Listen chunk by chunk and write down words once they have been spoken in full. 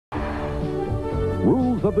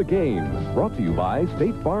Rules of the Game, brought to you by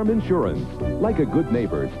State Farm Insurance. Like a good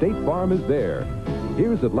neighbor, State Farm is there.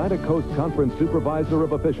 Here's Atlantic Coast Conference Supervisor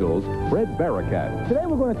of Officials, Fred Barakat. Today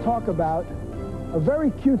we're going to talk about a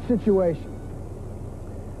very cute situation.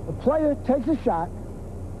 A player takes a shot,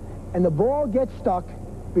 and the ball gets stuck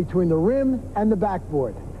between the rim and the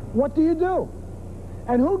backboard. What do you do?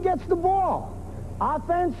 And who gets the ball?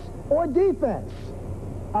 Offense or defense?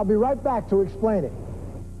 I'll be right back to explain it.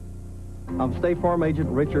 I'm State Farm Agent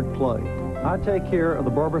Richard Clay. I take care of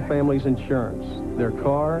the Barber family's insurance, their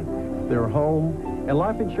car, their home, and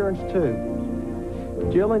life insurance too.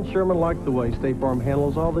 Jill and Sherman like the way State Farm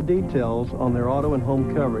handles all the details on their auto and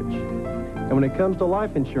home coverage. And when it comes to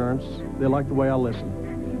life insurance, they like the way I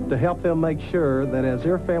listen, to help them make sure that as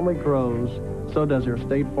their family grows, so does their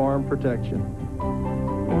State Farm protection.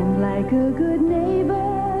 And like a good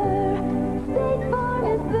neighbor, State Farm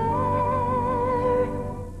is there.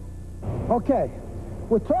 Okay,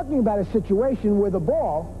 we're talking about a situation where the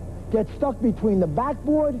ball gets stuck between the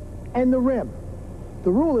backboard and the rim.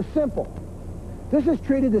 The rule is simple. This is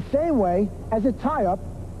treated the same way as a tie-up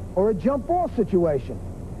or a jump ball situation.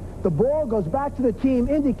 The ball goes back to the team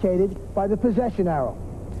indicated by the possession arrow.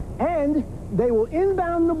 And they will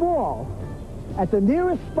inbound the ball at the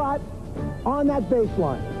nearest spot on that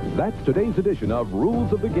baseline. That's today's edition of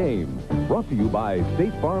Rules of the Game, brought to you by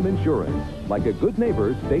State Farm Insurance. Like a good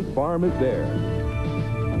neighbor, State Farm is there.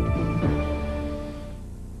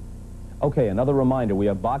 Okay, another reminder, we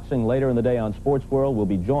have boxing later in the day on Sports World. We'll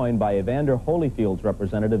be joined by Evander Holyfield's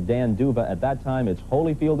representative, Dan Duva. At that time, it's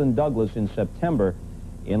Holyfield and Douglas in September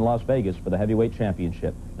in Las Vegas for the heavyweight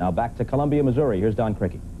championship. Now back to Columbia, Missouri. Here's Don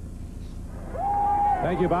Crickey.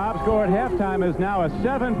 Thank you, Bob. Score at halftime is now a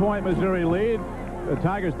 7-point Missouri lead. The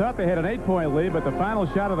Tigers thought they had an 8-point lead, but the final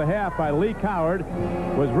shot of the half by Lee Coward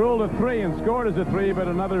was ruled a 3 and scored as a 3, but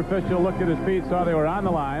another official looked at his feet, saw they were on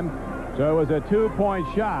the line. So it was a 2-point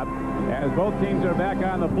shot as both teams are back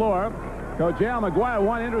on the floor. Coach Al McGuire,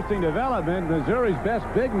 one interesting development. Missouri's best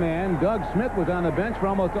big man, Doug Smith, was on the bench for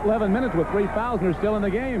almost 11 minutes with 3 fouls, and they're still in the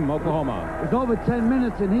game, Oklahoma. It's over 10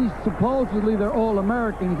 minutes, and he's supposedly their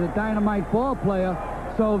All-American. He's a dynamite ball player,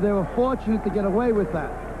 so they were fortunate to get away with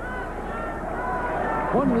that.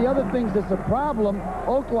 One of the other things that's a problem,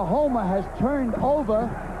 Oklahoma has turned over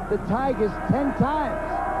the Tigers 10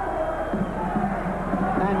 times.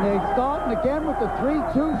 And they're starting again with the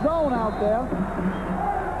 3-2 zone out there.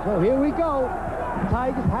 So here we go.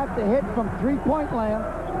 Tigers have to hit from 3-point land.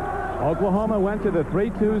 Oklahoma went to the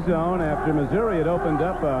 3-2 zone after Missouri had opened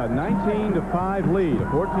up a 19-5 lead, a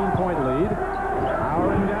 14-point lead.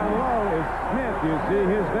 Powering down low is Smith. You see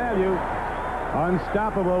his value.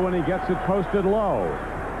 Unstoppable when he gets it posted low.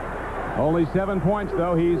 Only 7 points,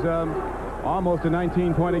 though. He's almost a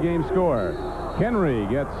 19-point-a-game scorer. Henry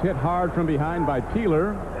gets hit hard from behind by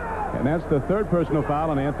Peeler, and that's the 3rd personal foul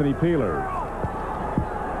on Anthony Peeler.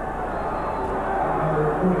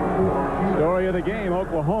 Story of the game,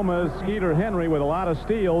 Oklahoma's Skeeter Henry with a lot of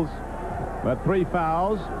steals, but 3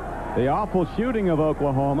 fouls. The awful shooting of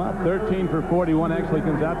Oklahoma, 13 for 41, actually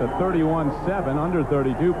comes out to 31-7, under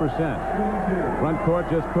 32%. Front court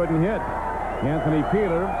just couldn't hit. Anthony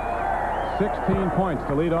Peeler, 16 points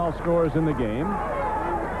to lead all scorers in the game.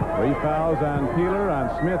 3 fouls on Peeler, on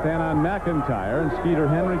Smith, and on McIntyre. And Skeeter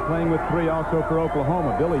Henry playing with 3 also for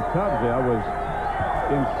Oklahoma. Billy Tubbs was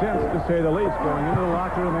incensed, to say the least, going into the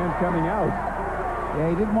locker room and coming out. Yeah,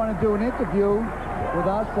 he didn't want to do an interview with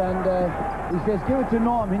us, and he says, give it to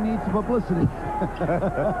Norm. He needs publicity.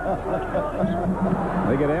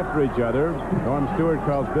 They get after each other. Norm Stewart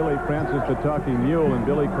calls Billy Francis the talking mule, and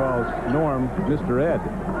Billy calls Norm Mr. Ed.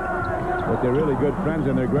 But they're really good friends,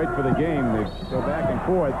 and they're great for the game. They go back and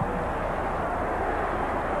forth.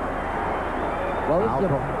 Well, this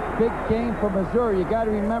is a big game for Missouri. You got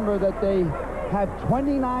to remember that they have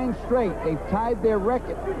 29 straight. They've tied their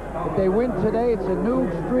record. If they win today, it's a new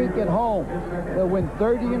streak at home. They'll win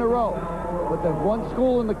 30 in a row. But the one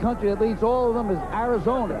school in the country that leads all of them is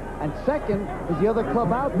Arizona. And second is the other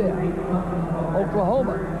club out there,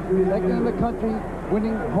 Oklahoma. Second in the country,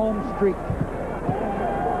 winning home streak.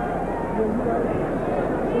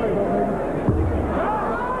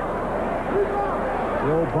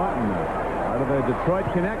 Bill Button, part of the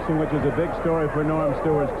Detroit connection, which is a big story for Norm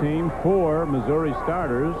Stewart's team. 4 Missouri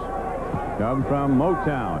starters come from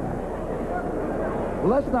Motown.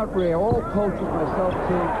 Well, that's not rare. All coaches, myself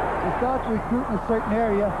too, you start to recruit in a certain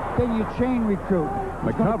area, then you chain recruit.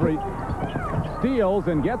 McCovery steals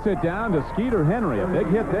and gets it down to Skeeter Henry. A big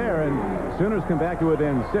hit there, and Sooners come back to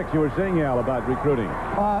within 6. You were saying, Al, about recruiting.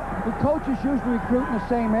 The coaches usually recruit in the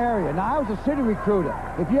same area. Now, I was a city recruiter.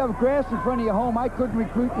 If you have grass in front of your home, I couldn't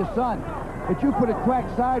recruit your son. But you put a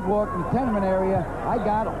cracked sidewalk in the tenement area, I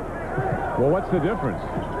got them. Well, what's the difference?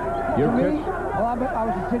 To me, well, I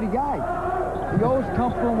was a city guy. You always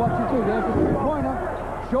come from what you do. There's a three-pointer,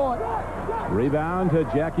 short. Rebound to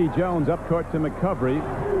Jackie Jones, up court to McCovery.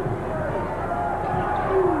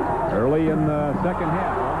 Early in the second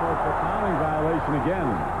half, almost a fouling violation again.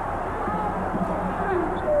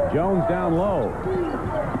 Jones down low.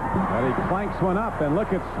 But he clanks one up, and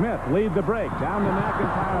look at Smith lead the break. Down to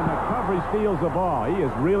McIntyre, and McCovery steals the ball. He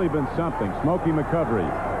has really been something. Smokey McCovery.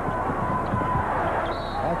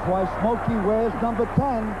 That's why Smokey wears number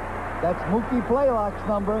 10. That's Mookie Blaylock's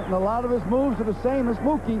number, and a lot of his moves are the same as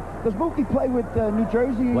Mookie. Does Mookie play with New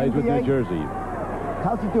Jersey? Plays with New Jersey.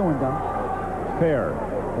 How's he doing, Don? Fair.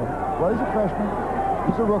 Well, he's a freshman.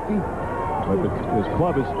 He's a rookie. But his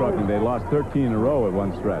club is struggling. They lost 13 in a row at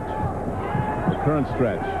one stretch. The current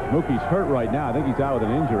stretch. Mookie's hurt right now. I think he's out with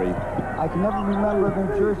an injury. I can never remember a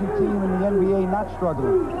New Jersey team in the NBA not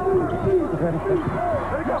struggling.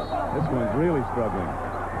 This one's really struggling.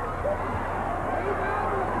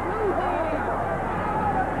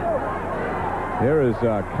 Here is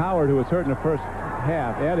Coward, who was hurt in the first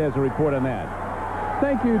half. Ed has a report on that.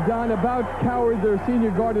 Thank you, Don. About Coward, their senior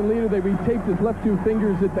guard and leader, they retaped his left two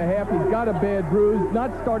fingers at the half. He's got a bad bruise. Not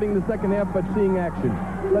starting the second half, but seeing action.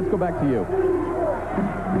 Let's go back to you.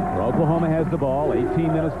 Oklahoma has the ball.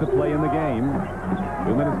 18 minutes to play in the game.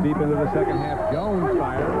 2 minutes deep into the second half. Jones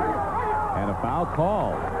fired. And a foul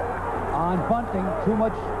call. On bunting, too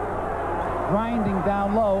much grinding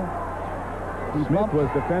down low. Smith was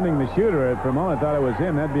defending the shooter. For a moment, I thought it was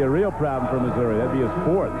him. That'd be a real problem for Missouri. That'd be his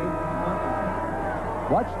fourth.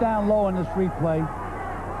 Watch down low in this replay.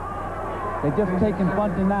 They've just taken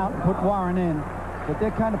Bunting out and put Warren in. But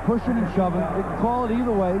they're kind of pushing and shoving. They can call it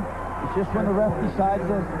either way. It's just when the ref decides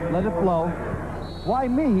to let it blow. Why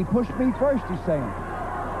me? He pushed me first, he's saying.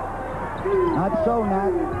 Not so,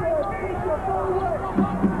 Nat.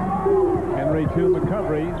 Henry to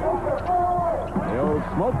McCovery. The old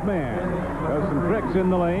smoke man does some tricks in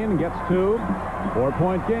the lane, gets two.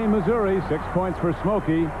 4-point game, Missouri. 6 points for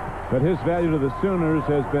Smokey. But his value to the Sooners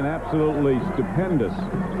has been absolutely stupendous.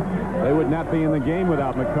 They would not be in the game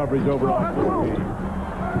without McCovery's overall game.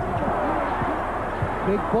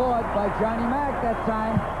 Big board by Johnny Mack that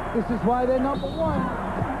time. This is why they're number one.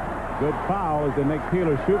 Good foul as they make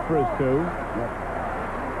Peeler shoot for his two.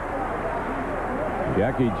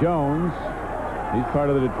 Jackie Jones, he's part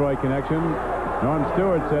of the Detroit connection. Norm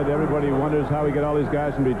Stewart said everybody wonders how we get all these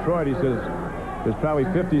guys from Detroit. He says there's probably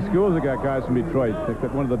 50 schools that got guys from Detroit. They've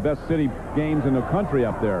got one of the best city games in the country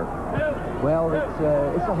up there. Well, it's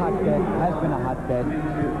a hotbed. It has been a hotbed,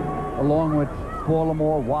 along with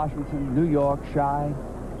Baltimore, Washington, New York, Chi,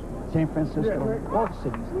 San Francisco, all the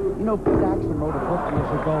cities. You know, Pete Axel wrote a book years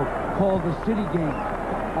ago called The City Game,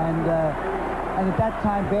 and at that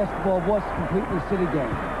time, basketball was completely a city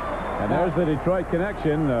game. And there's the Detroit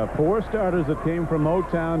connection. 4 starters that came from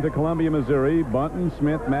Motown to Columbia, Missouri. Bunton,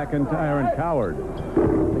 Smith, McIntyre, and Coward.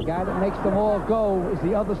 The guy that makes them all go is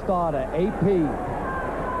the other starter, AP.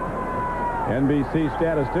 NBC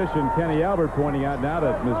statistician Kenny Albert pointing out now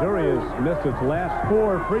that Missouri has missed its last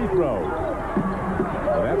 4 free throws.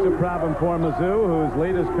 So that's a problem for Mizzou, whose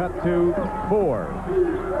lead is cut to 4.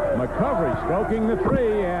 McCovery stroking the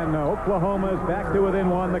 3, and Oklahoma is back to within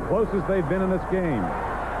 1, the closest they've been in this game.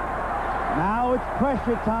 Now it's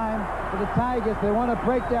pressure time for the Tigers. They want to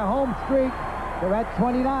break their home streak. They're at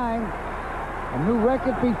 29. A new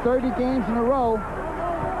record be 30 games in a row.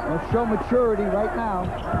 They'll show maturity right now.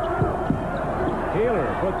 Peeler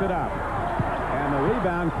puts it up. And the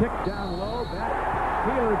rebound kicked down low. Back.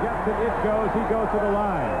 Peeler gets it. It goes. He goes to the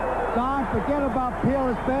line. Don, forget about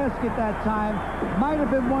Peeler's basket that time. Might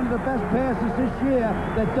have been one of the best passes this year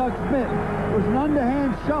that Doug Smith. It was an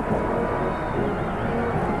underhand shuffle.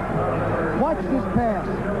 Watch this pass.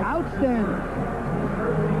 Outstanding.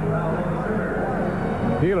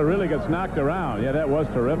 Peeler really gets knocked around. Yeah, that was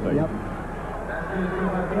terrific. Yep.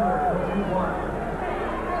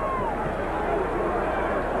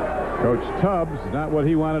 Coach Tubbs, not what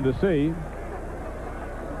he wanted to see.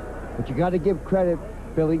 But you got to give credit,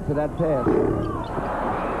 Billy, for that pass.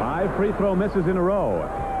 5 free throw misses in a row.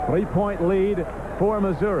 3-point lead for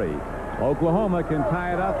Missouri. Oklahoma can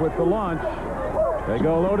tie it up with the launch. They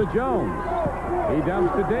go low to Jones. He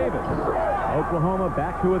dumps to Davis. Oklahoma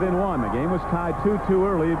back to within 1. The game was tied 2-2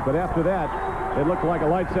 early, but after that, it looked like a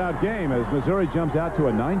lights-out game as Missouri jumped out to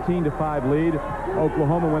a 19-5 lead.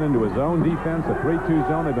 Oklahoma went into a zone defense, a 3-2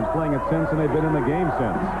 zone. They've been playing it since, and they've been in the game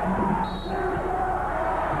since.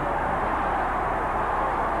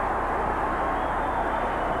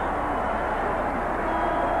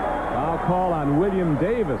 Foul call on and William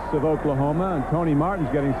Davis of Oklahoma, and Tony Martin's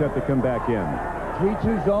getting set to come back in.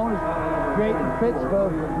 3-2 zone is great and fits for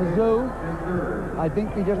Mizzou. I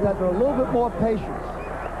think they just have a little bit more patience.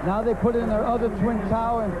 Now they put in their other twin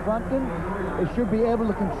tower in Fronton. They should be able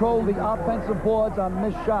to control the offensive boards on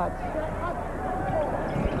missed shots.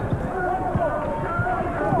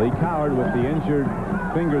 Lee Coward with the injured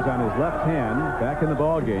fingers on his left hand back in the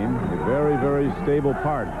ball game. A very, very stable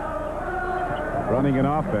part. Running an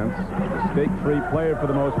offense. Mistake-free player for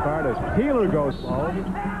the most part as Keeler goes slow.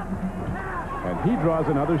 And he draws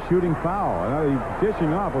another shooting foul. Now he's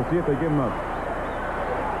dishing off. We'll see if they give him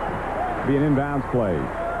be an inbounds play.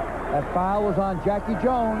 That foul was on Jackie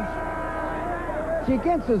Jones. See,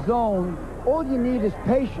 against the zone, all you need is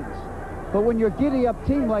patience. But when you're a giddy-up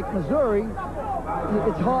team like Missouri,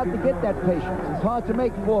 it's hard to get that patience. It's hard to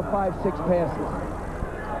make 4, 5, 6 passes.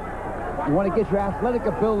 You want to get your athletic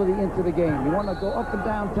ability into the game. You want to go up and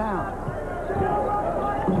down town.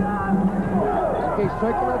 Okay,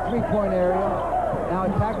 circle that three-point area. Now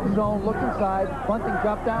attack the zone, look inside. Bunting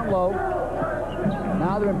drop down low.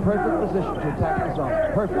 Now they're in perfect position to attack the zone.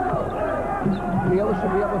 Perfect. Wheeler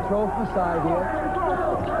should be able to throw from the side here.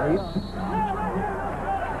 There you go.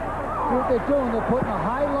 See what they're doing? They're putting a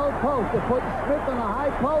high-low post. They're putting Smith on a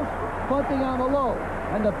high post, Bunting on the low.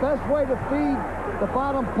 And the best way to feed the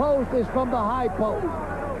bottom post is from the high post.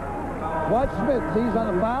 Watch Smith. See, he's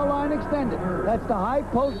on the foul line extended. That's the high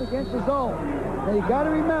post against the zone. Now, you got to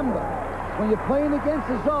remember, when you're playing against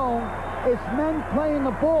the zone, it's men playing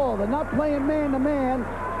the ball. They're not playing man-to-man,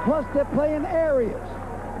 plus they're playing areas.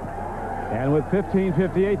 And with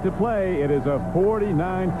 15:58 to play, it is a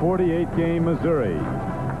 49-48 game, Missouri.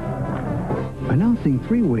 Announcing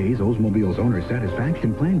 3 ways Oldsmobile's owner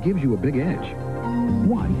satisfaction plan gives you a big edge.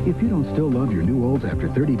 1, if you don't still love your new Olds after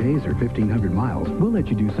 30 days or 1,500 miles, we'll let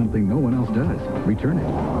you do something no one else does. Return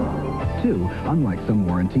it. 2, unlike some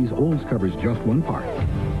warranties, Olds covers just one part.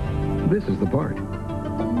 This is the part.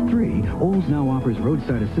 3, Olds now offers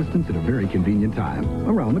roadside assistance at a very convenient time,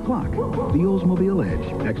 around the clock. The Oldsmobile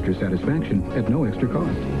Edge. Extra satisfaction at no extra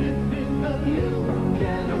cost.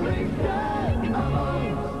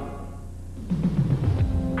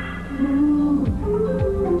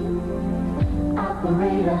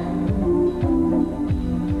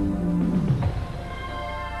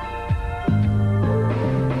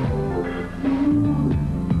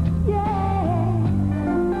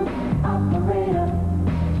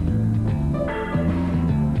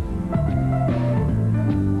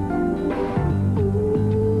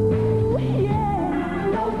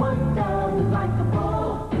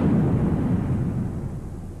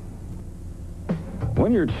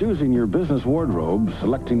 When you're choosing your business wardrobe,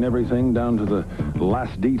 selecting everything down to the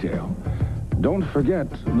last detail, don't forget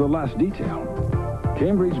the last detail.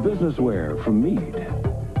 Cambridge Business Wear from Meade.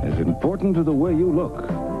 As important to the way you look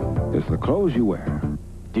as the clothes you wear.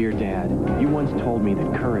 Dear Dad, you once told me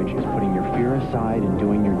that courage is putting your fear aside and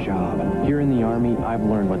doing your job. Here in the Army, I've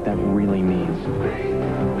learned what that really means.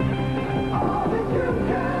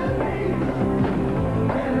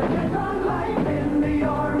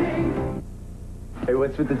 Hey,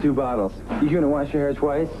 what's with the 2 bottles? You gonna wash your hair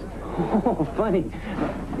twice? Oh, funny.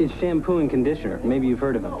 It's shampoo and conditioner. Maybe you've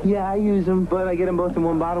heard of them. Yeah, I use them, but I get them both in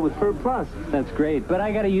one bottle with Per Plus. That's great, but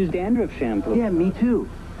I gotta use dandruff shampoo. Yeah, me too.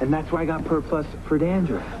 And that's why I got Per Plus for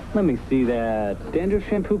dandruff. Let me see that. Dandruff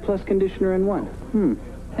shampoo plus conditioner in one.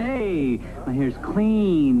 Hey, my hair's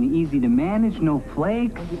clean, easy to manage, no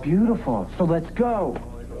flakes. Beautiful. So let's go.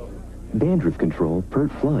 Dandruff control,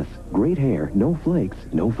 Pert Plus. Great hair, no flakes,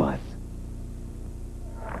 no fuss.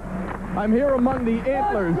 I'm here among the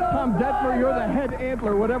antlers. Tom Detmer, you're the head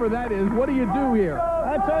antler, whatever that is. What do you do here?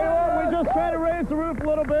 I tell you what, we just try to raise the roof a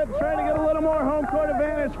little bit, try to get a little more home court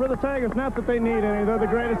advantage for the Tigers. Not that they need any. They're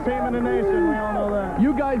the greatest team in the nation. We all know that.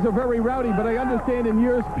 You guys are very rowdy, but I understand in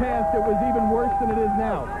years past it was even worse than it is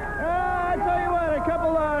now. I tell you what, a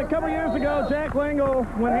couple years ago, Jack Lingle,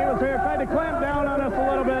 when he was here, tried to clamp down on us a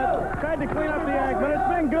little bit, tried to clean up the act, but it's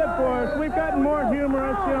been good for us. We've gotten more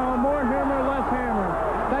humorous, you know, more humor, less hammer.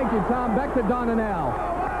 Thank you, Tom. Back to Don and Al.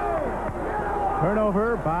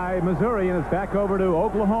 Turnover by Missouri, and it's back over to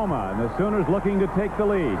Oklahoma. And the Sooners looking to take the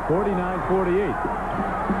lead, 49-48.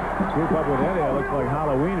 Group up with Eddie, it looks like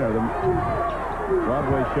Halloweener, the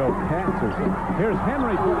Broadway show Cats or something. Here's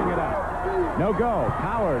Henry putting it out. No go.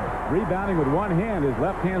 Howard rebounding with one hand. His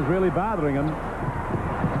left hand's really bothering him.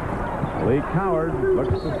 Lee Coward looks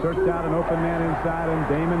to search out an open man inside, and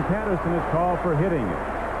Damon Patterson is called for hitting it.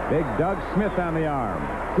 Big Doug Smith on the arm.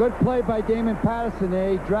 Good play by Damon Patterson.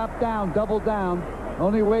 He dropped down, doubled down.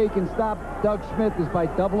 Only way he can stop Doug Smith is by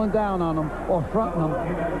doubling down on him or fronting him.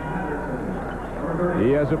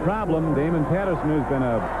 He has a problem. Damon Patterson, who's been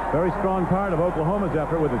a very strong part of Oklahoma's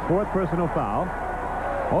effort with his 4th personal foul.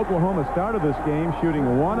 Oklahoma started this game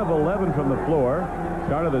shooting 1 of 11 from the floor.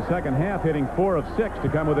 Started the second half hitting 4 of 6 to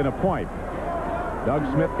come within a point. Doug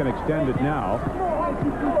Smith can extend it now.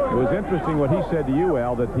 It was interesting what he said to you,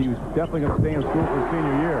 Al, that he was definitely going to stay in school for his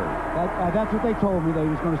senior year. That's what they told me, that he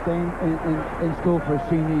was going to stay in school for his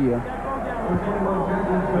senior year.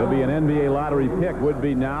 He'll be an NBA lottery pick, would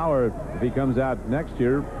be now, or if he comes out next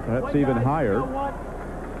year, perhaps even higher.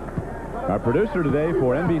 Our producer today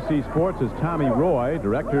for NBC Sports is Tommy Roy,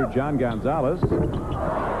 director John Gonzalez,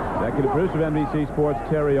 executive producer of NBC Sports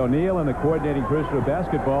Terry O'Neill, and the coordinating producer of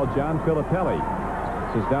basketball John Filippelli.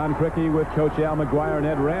 This is Don Crickey with Coach Al McGuire and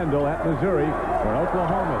Ed Randall at Missouri for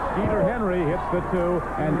Oklahoma. Skeeter Henry hits the 2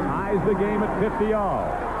 and ties the game at 50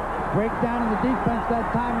 all. Breakdown in the defense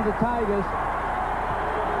that time of the Tigers.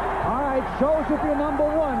 All right, shows if you're number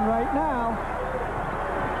 1 right now.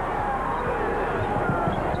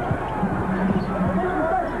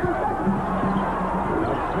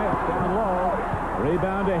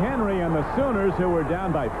 Rebound to Henry, and the Sooners, who were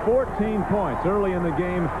down by 14 points early in the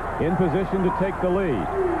game, in position to take the lead.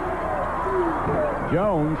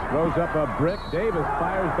 Jones throws up a brick. Davis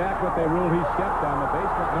fires back what they ruled he stepped on the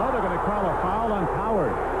basement. No, they're going to call a foul on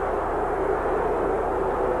Howard.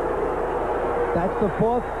 That's the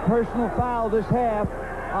 4th personal foul this half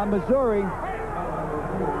on Missouri.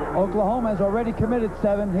 Oklahoma has already committed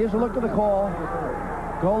 7. Here's a look at the call.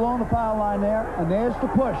 Go along the foul line there, and there's the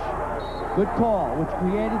push. Good call, which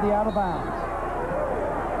created the out of bounds.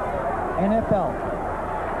 NFL.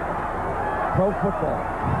 Pro football.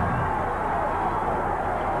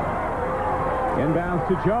 Inbounds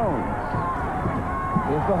to Jones.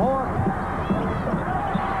 Here's the Hawk.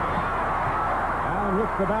 Down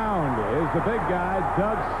with the bound is the big guy,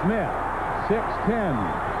 Doug Smith. 6'10".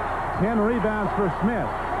 10 rebounds for Smith.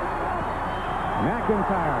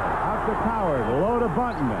 McIntyre out to Coward. Low to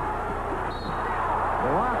Bunton.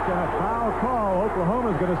 Block and a foul call.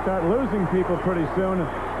 Oklahoma's going to start losing people pretty soon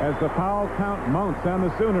as the foul count mounts on the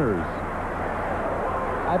Sooners.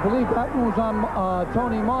 I believe that was on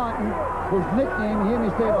Tony Martin, whose nickname, hear me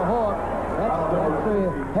say, the Hawk. That's the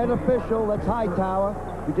head official. That's Hightower.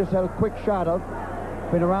 We just had a quick shot of.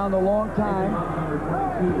 Been around a long time.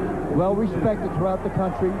 Well respected throughout the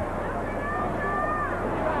country.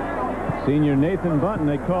 Senior Nathan Bunton,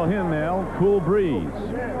 they call him now Cool Breeze.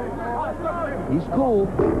 He's cool.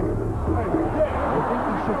 I think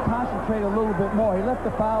he should concentrate a little bit more. He left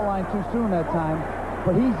the foul line too soon that time,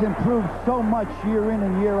 but he's improved so much year in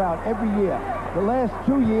and year out, every year. The last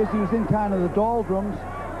 2 years he was in kind of the doldrums,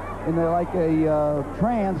 in like a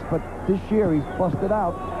trance, but this year he's busted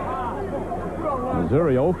out.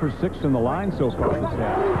 Missouri 0 for 6 in the line so far this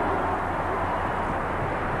half.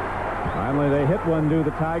 Finally, they hit one to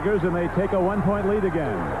the Tigers, and they take a 1-point lead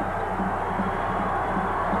again.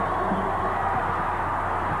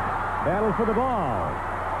 Battle for the ball.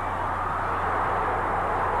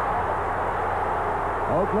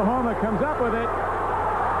 Oklahoma comes up with it,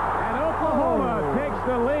 and Oklahoma takes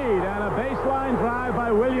the lead on a baseline drive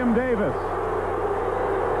by William Davis.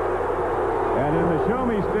 And in the Show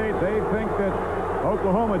Me State, they think that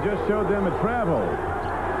Oklahoma just showed them a travel.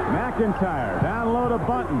 McIntyre down low to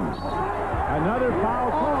Bunton. Another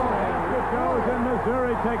foul call. After it goes, and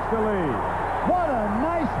Missouri takes the lead. What a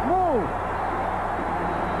nice move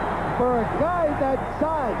for a guy that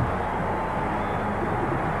size.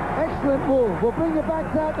 Excellent move. We'll bring you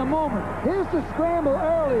back to that in a moment. Here's the scramble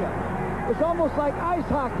earlier. It's almost like ice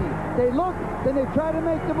hockey. They look, then they try to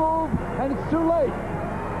make the move, and it's too late.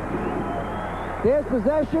 There's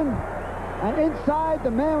possession, and inside,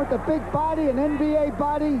 the man with the big body, an NBA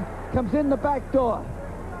body, comes in the back door.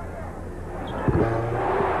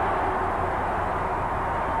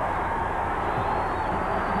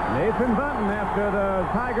 Nathan Bunton, after the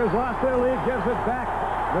Tigers lost their lead, gives it back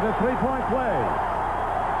with a 3-point play.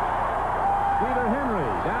 Skeeter Henry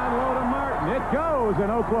down low to Martin. It goes,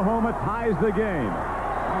 and Oklahoma ties the game.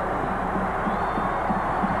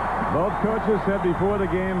 Both coaches said before the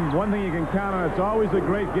game, one thing you can count on, it's always a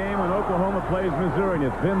great game when Oklahoma plays Missouri, and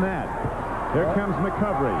it's been that. Here comes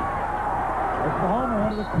McCovery. Oklahoma,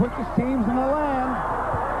 one of the quickest teams in the land.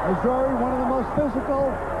 Missouri, one of the most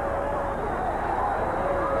physical.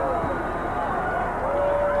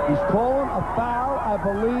 He's calling a foul, I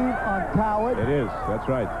believe, on Coward. It is. That's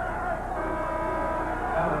right.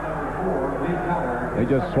 They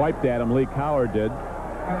just swiped at him. Lee Coward did.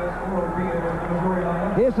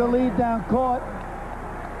 Here's a lead down court.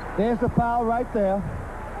 There's the foul right there.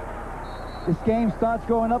 This game starts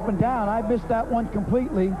going up and down. I missed that one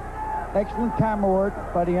completely. Excellent camera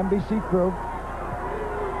work by the NBC crew.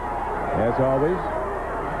 As always,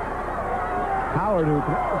 Howard, who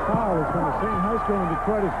threw the foul, is from the same high school in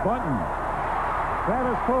Detroit as Bunton.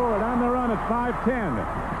 Travis Ford on the run at 5'10".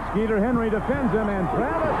 Skeeter Henry defends him, and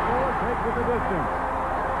Travis Ford takes it the distance.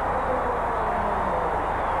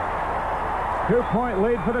 2-point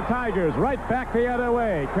lead for the Tigers. Right back the other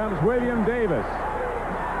way comes William Davis.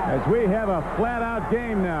 As we have a flat-out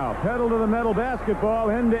game now. Pedal to the metal basketball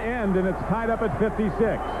end to end, and it's tied up at 56.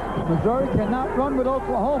 Missouri cannot run with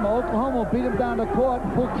Oklahoma. Oklahoma will beat them down to court,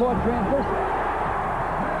 full court transition.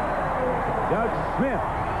 Doug Smith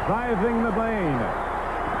driving the lane.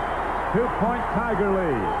 2-point Tiger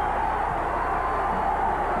lead.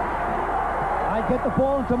 I get the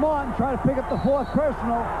ball into Martin, try to pick up the fourth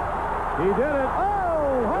personal. He did it.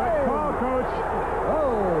 Oh, hey! Good call, Coach.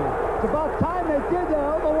 Oh, it's about time they did that.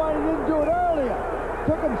 I don't know why they didn't do it earlier.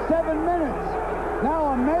 Took them 7 minutes.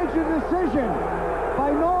 Now a major decision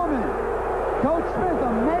by Norman. Coach Smith,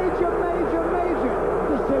 a major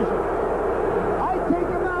decision. I take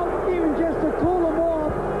him out even just to cool him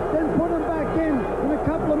off, then put him back in a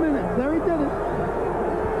couple of minutes. There he did it.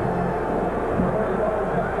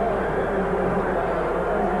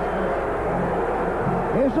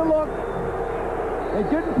 Here's a look. They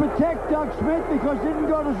didn't protect Doug Smith because he didn't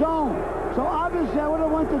go to zone. So obviously I would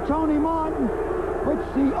have went to Tony Martin, which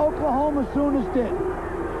the Oklahoma Sooners did.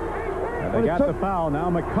 And they got the foul. Now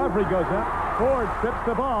McCovery goes up. Ford strips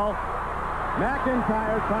the ball.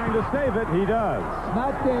 McIntyre trying to save it. He does. It's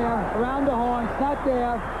not there. Around the horn. It's not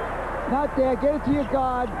there. Not there. Get it to your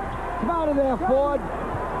guard. Come out of there, Ford.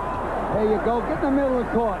 There you go. Get in the middle of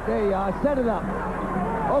the court. There you are. Set it up.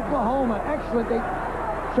 Oklahoma, excellent. They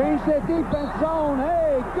changed their defense zone.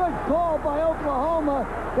 Hey, good call by Oklahoma.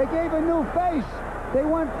 They gave a new face. They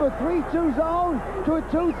went for 3-2 zone to a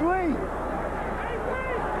 2-3.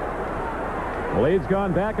 The lead's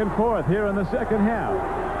gone back and forth here in the second half.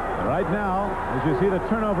 And right now, as you see the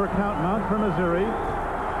turnover count mount for Missouri,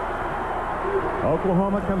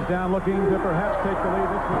 Oklahoma comes down looking to perhaps take the lead.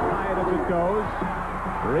 This is high as it goes.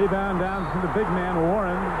 The rebound down to the big man,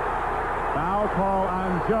 Warren. Foul call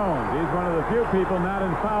on Jones. He's one of the few people not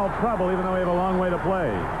in foul trouble, even though we have a long way to play.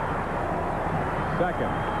 Second.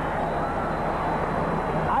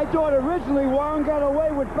 I thought originally Warren got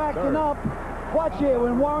away with backing up. Watch here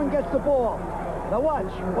when Warren gets the ball. Now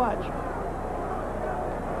watch.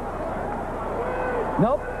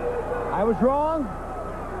 Nope. I was wrong.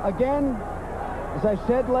 Again, as I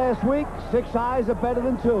said last week, 6 eyes are better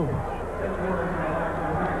than 2.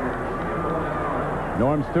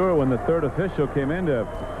 Norm Stewart, when the third official came into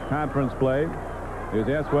conference play, he was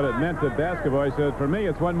asked what it meant to basketball. He said, for me,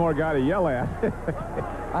 it's one more guy to yell at.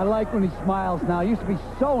 I like when he smiles now. He used to be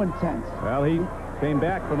so intense. Well, he came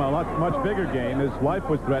back from a much bigger game. His life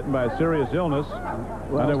was threatened by a serious illness.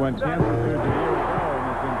 Underwent cancer surgery a year ago and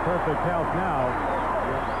is in perfect health now.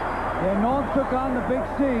 Yeah, Norm took on the big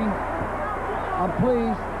C. I'm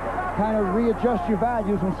pleased. Kind of readjust your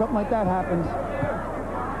values when something like that happens.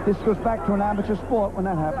 This goes back to an amateur sport when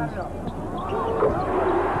that happens.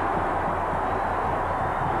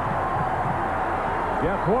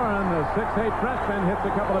 Jeff Warren, the 6'8 freshman, hits a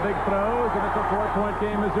couple of big throws, and it's a 4-point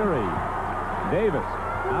game, Missouri. Davis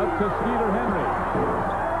out to Skeeter Henry.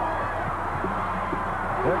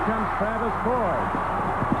 Here comes Travis Ford.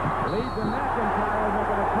 Leads to McIntyre, and they're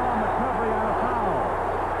going to call McCovery on a foul.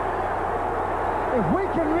 If we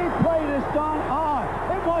can replay this, Don,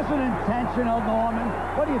 it wasn't intentional, Norman.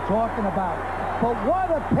 What are you talking about? But what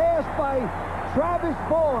a pass by Travis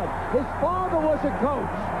Ford. His father was a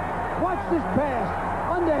coach. Watch this pass.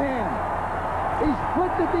 Underhand. He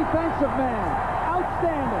split the defensive man.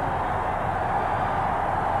 Outstanding.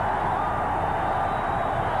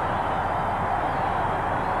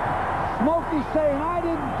 Smokey saying, I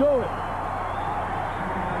didn't do it.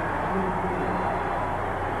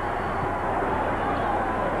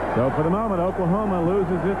 So for the moment, Oklahoma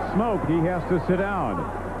loses its smoke. He has to sit down.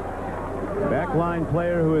 Backline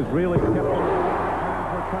player who has really kept them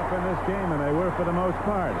tough in this game, and they were for the most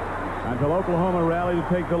part, until Oklahoma rallied to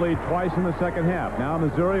take the lead twice in the second half. Now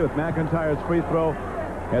Missouri, with McIntyre's free throw,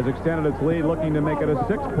 has extended its lead, looking to make it a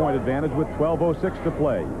 6-point advantage with 12:06 to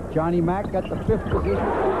play. Johnny Mack got the 5th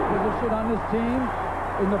position on this team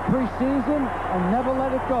in the preseason and never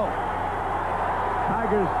let it go.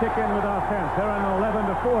 Tigers kick in with offense. They're on an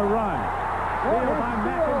 11-4 run. Steal by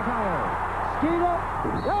McIntyre. Skeeter.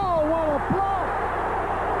 Oh, what a block!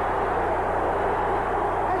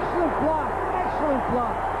 Excellent block. Excellent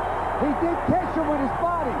block. He did catch him with his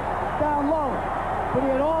body down low, but he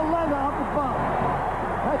had all leather up above.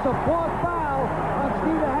 That's a 4th foul on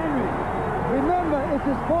Skeeter Henry. Remember, it's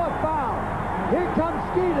his 4th foul. Here comes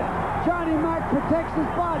Skeeter. Johnny Mack protects his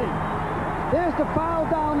body. There's the foul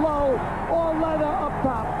down low. All leather up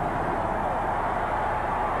top.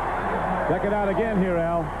 Check it out again here,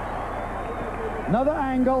 Al. Another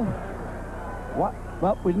angle. What?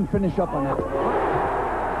 Well, we didn't finish up on that.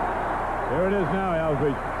 There it is now,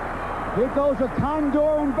 Alvy. Here goes a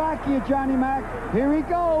Condor back here, Johnny Mac. Here he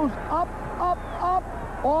goes. Up, up, up.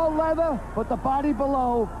 All leather, but the body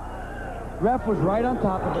below. Ref was right on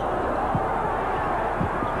top of it.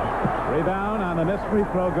 Rebound on the missed free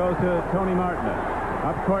throw goes to Tony Martin.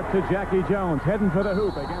 Up court to Jackie Jones, heading for the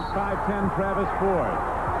hoop against 5'10" Travis Ford.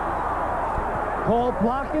 Cole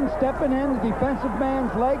blocking, stepping in. The defensive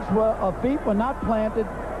man's feet were not planted.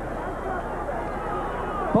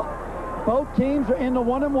 Both teams are in the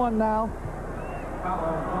 1-and-1 now.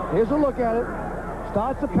 Here's a look at it.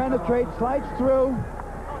 Starts to penetrate, slides through.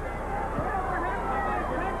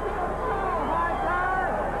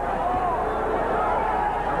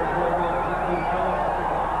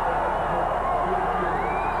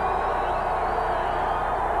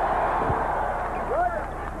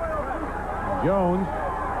 Jones,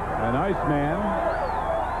 an Iceman.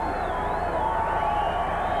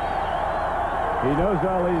 He knows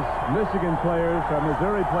all these Michigan players,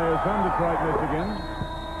 Missouri players from Detroit, Michigan.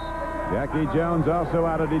 Jackie Jones also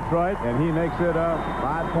out of Detroit, and he makes it a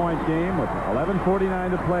 5-point game with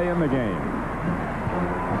 11:49 to play in the game.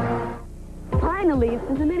 Finally,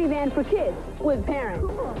 there's a minivan for kids with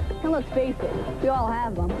parents. And let's face it, we all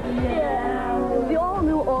have them. Yeah. The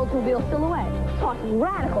all-new Oldsmobile Silhouette. Talking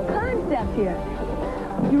radical concept here.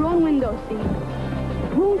 Your own window seat,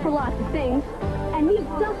 room for lots of things, and neat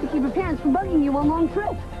stuff to keep your parents from bugging you on long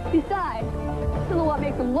trips. Besides, Silhouette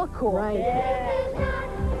makes them look cool. Right.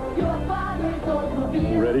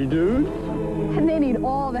 Ready, dude? And they need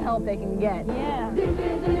all the help they can get. Yeah. This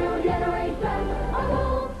is the new generation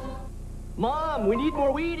of Mom, we need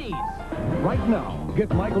more Wheaties. Right now,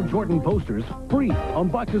 get Michael Jordan posters free on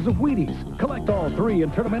boxes of Wheaties. Collect all 3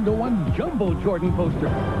 and turn them into one jumbo Jordan poster.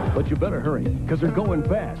 But you better hurry, because they're going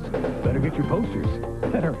fast. Better get your posters.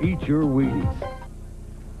 Better eat your Wheaties.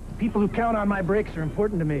 People who count on my brakes are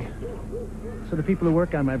important to me. So the people who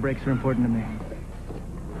work on my brakes are important to me.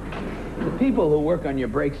 The people who work on your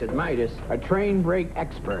brakes at Midas are trained brake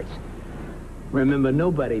experts. Remember,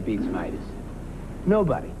 nobody beats Midas.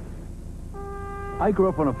 Nobody. I grew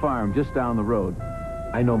up on a farm just down the road.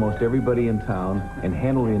 I know most everybody in town and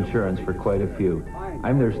handle the insurance for quite a few.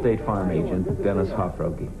 I'm their State Farm agent, Dennis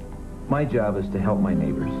Hoffroge. My job is to help my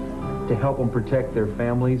neighbors, to help them protect their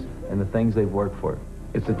families and the things they've worked for.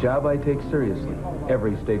 It's a job I take seriously.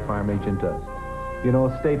 Every State Farm agent does. You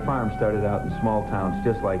know, State Farm started out in small towns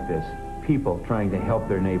just like this. People trying to help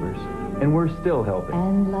their neighbors. And we're still helping.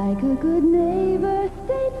 And like a good neighbor,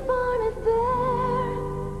 State Farm is there.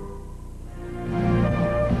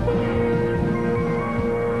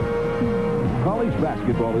 College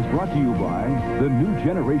basketball is brought to you by the new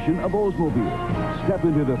generation of Oldsmobile. Step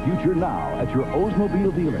into the future now at your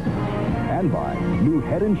Oldsmobile dealer. And by new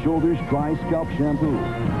Head & Shoulders Dry Scalp Shampoo.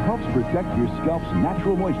 Helps protect your scalp's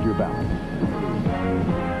natural moisture balance.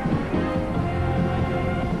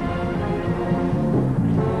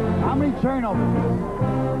 How many turnovers?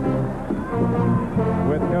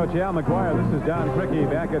 With Coach Al McGuire, this is Don Crickey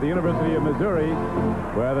back at the University of Missouri,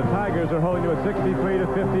 where the Tigers are holding to a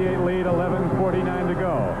 63-58 lead, 11:49 to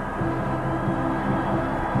go.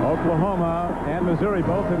 Oklahoma and Missouri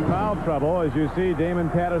both in foul trouble, as you see Damon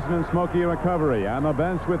Patterson and Smokey Recovery. On the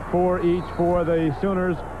bench with 4 each for the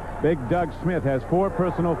Sooners, Big Doug Smith has 4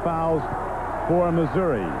 personal fouls for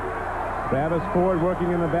Missouri. Travis Ford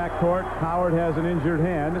working in the backcourt. Howard has an injured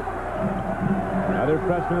hand. Another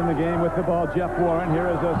freshman in the game with the ball, Jeff Warren. Here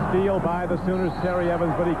is a steal by the Sooners, Terry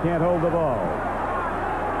Evans, but he can't hold the ball.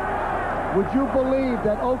 Would you believe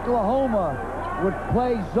that Oklahoma would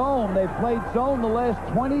play zone? They've played zone the last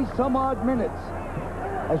 20-some-odd minutes.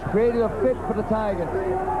 Has created a fit for the Tigers.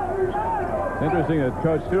 It's interesting that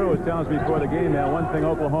Coach Stewart was telling us before the game now, one thing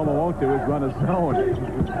Oklahoma won't do is run a zone.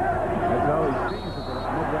 That's all he seems to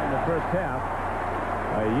move right in the first half.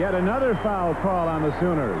 Yet another foul call on the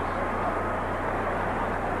Sooners.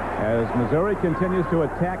 As Missouri continues to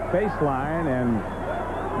attack baseline, and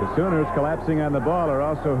the Sooners collapsing on the ball are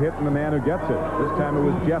also hitting the man who gets it. This time it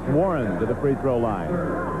was Jeff Warren to the free throw line.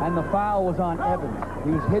 And the foul was on Evans.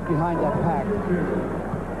 He was hid behind that pack.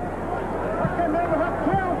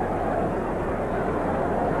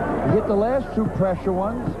 He hit the last 2 pressure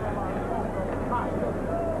ones.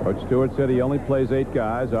 Coach Stewart said he only plays 8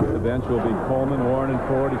 guys. Off the bench will be Coleman, Warren, and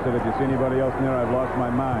Ford. He said, if you see anybody else in there, I've lost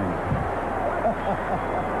my mind.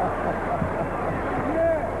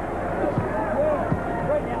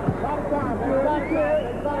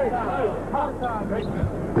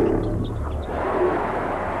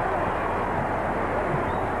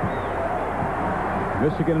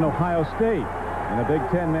 Michigan and Ohio State in a Big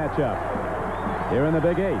Ten matchup. Here in the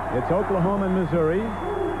Big 8, it's Oklahoma and Missouri.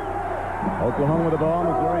 Oklahoma with the ball,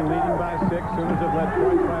 Missouri leading by 6. Sooners have led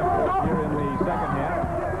twice by 4 here in the second half.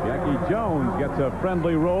 Jackie Jones gets a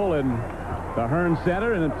friendly roll in the Hearn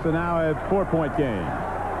Center, and it's now a 4-point game.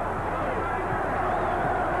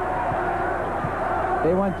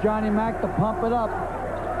 They want Johnny Mack to pump it up.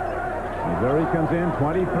 Missouri comes in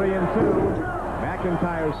 23-2.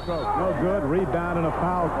 McIntyre's stroke, no good. Rebound and a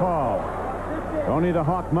foul call. Tony the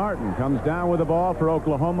Hawk Martin comes down with the ball for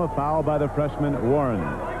Oklahoma, fouled by the freshman Warren.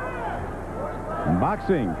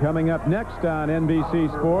 Boxing coming up next on NBC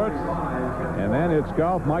Sports. And then it's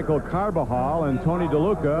golf. Michael Carbajal and Tony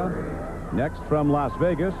DeLuca. Next from Las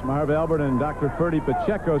Vegas, Marv Albert and Dr. Ferdy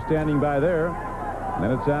Pacheco standing by there. And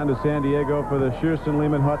then it's on to San Diego for the Shearson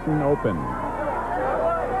Lehman Hutton Open.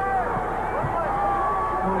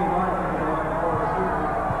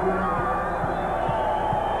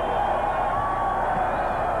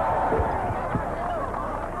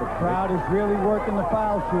 The crowd is really working the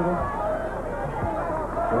foul shooter.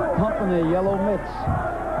 They're pumping their yellow mitts.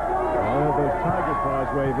 All of those target paws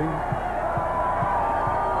waving.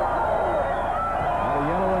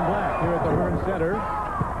 Yellow and black here at the Hearn Center.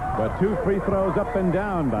 But 2 free throws up and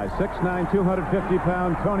down by 6'9",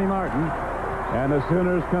 250-pound Tony Martin. And the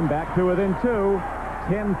Sooners come back to within 2.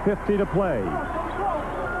 10:50 to play.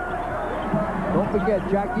 Don't forget,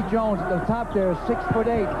 Jackie Jones at the top there is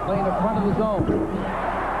 6'8", playing in front of the zone.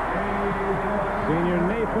 Senior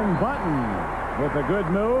Nathan Button with a good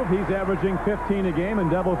move. He's averaging 15 a game and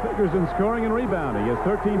double figures in scoring and rebounding. He has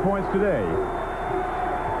 13 points today.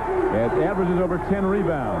 It averages over 10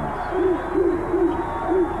 rebounds.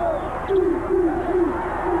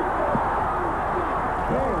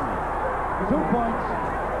 2 points.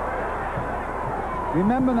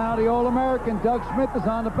 Remember now, the All-American Doug Smith is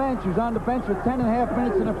on the bench. He was on the bench for 10.5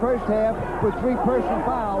 minutes in the first half with 3 personal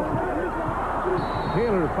fouls.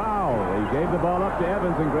 Peeler fouled. He gave the ball up to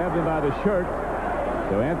Evans and grabbed him by the shirt.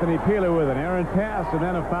 So Anthony Peeler with an errant pass and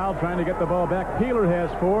then a foul trying to get the ball back. Peeler has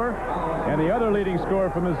 4. And the other leading scorer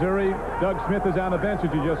for Missouri, Doug Smith, is on the bench,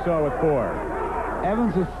 as you just saw, with 4.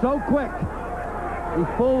 Evans is so quick. He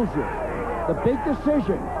fools you. The big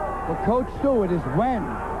decision for Coach Stewart is when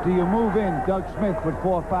do you move in Doug Smith with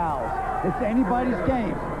 4 fouls. It's anybody's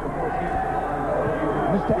game.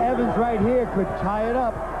 Mr. Evans right here could tie it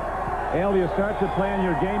up. Al, you start to plan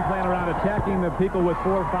your game plan around attacking the people with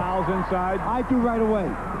 4 fouls inside? I do right away.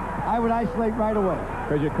 I would isolate right away.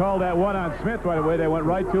 Because you called that one on Smith right away. They went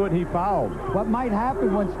right to it, and he fouled. What might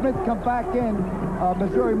happen when Smith comes back in,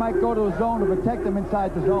 Missouri might go to a zone to protect them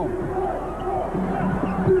inside the zone.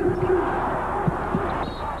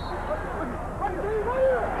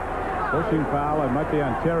 Pushing foul, it might be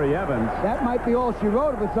on Terry Evans. That might be all she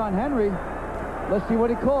wrote if it's on Henry. Let's see what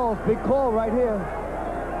he calls. Big call right here.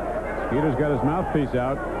 Skeeter's got his mouthpiece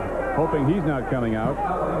out, hoping he's not coming out.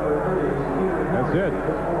 That's it.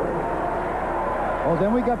 Oh,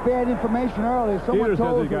 then we got bad information earlier. Someone Skeeter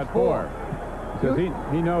told says he got 4. Says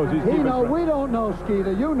he knows he's keeping knows. We don't know,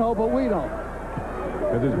 Skeeter. You know, but we don't.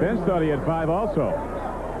 Because his bench thought he had 5 also.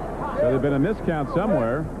 So there'd been a miscount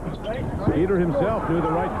somewhere. Skeeter himself knew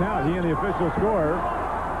the right count. He and the official scorer.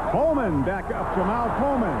 Coleman back up. Jamal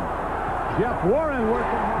Coleman. Jeff Warren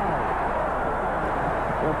working hard.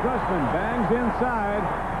 The freshman bangs inside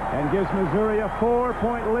and gives Missouri a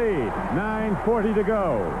 4-point lead. 9:40 to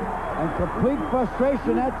go. And complete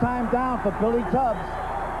frustration that time down for Billy Tubbs.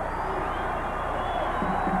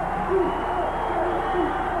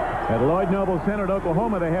 At Lloyd Noble Center at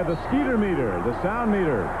Oklahoma, they had the Skeeter meter, the sound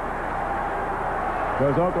meter.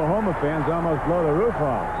 Those Oklahoma fans almost blow the roof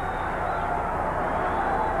off.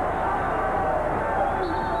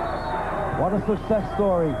 What a success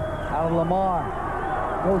story out of Lamar.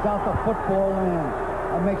 Goes out to football land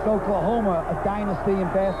and makes Oklahoma a dynasty in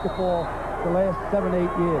basketball the last 7-8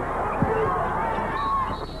 years.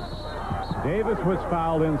 Davis was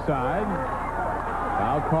fouled inside.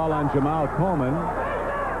 Foul call on Jamal Coleman.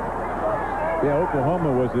 Yeah,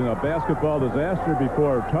 Oklahoma was in a basketball disaster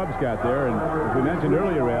before Tubbs got there. And as we mentioned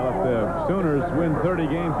earlier, Al, if the Sooners win 30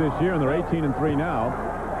 games this year, and they're 18-3 now,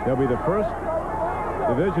 they'll be the first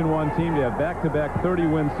Division I team to have back-to-back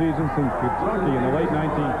 30-win seasons since Kentucky in the late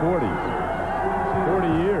 1940s.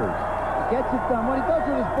 40 years. Gets it done. What he does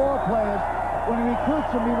with his ball players, when he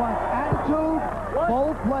recruits them, he wants attitude,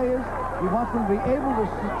 bold players. He wants them to be able to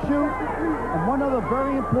shoot. And one other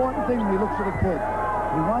very important thing when he looks at a kid,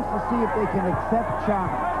 he wants to see if they can accept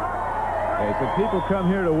challenge. Okay, so people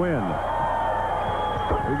come here to win.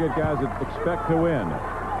 We get guys that expect to win.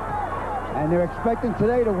 And they're expecting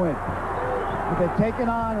today to win. But they're taking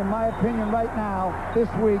on, in my opinion, right now, this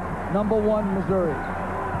week, #1 Missouri.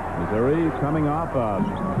 Missouri coming off a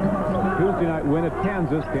Tuesday night win at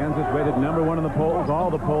Kansas. Kansas rated #1 in the polls, all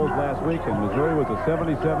the polls last week, and Missouri was a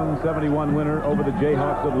 77-71 winner over the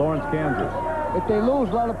Jayhawks at Lawrence, Kansas. If they lose,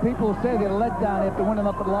 a lot of people say they're let down after winning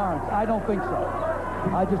up at Lawrence. I don't think so.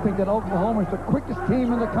 I just think that Oklahoma is the quickest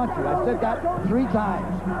team in the country. I said that 3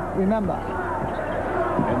 times. Remember.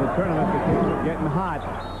 In the tournament, the teams are getting hot.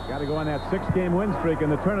 Got to go on that 6-game win streak in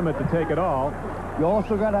the tournament to take it all. You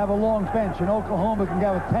also got to have a long bench, and Oklahoma can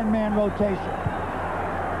have a 10-man rotation.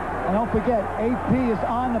 And don't forget, AP is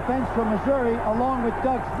on the bench for Missouri along with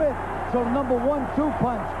Doug Smith. So the #1-2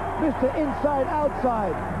 punch, Mr. Inside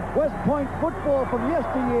Outside, West Point football from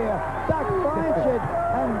yesteryear, Doc Blanchard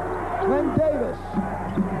and Glenn Davis.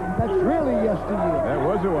 That's really yesteryear. That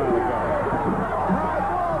was a while ago.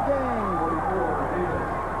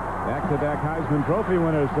 Back-to-back Heisman Trophy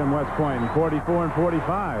winners from West Point in 44 and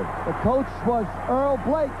 45. The coach was Earl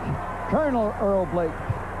Blake, Colonel Earl Blake.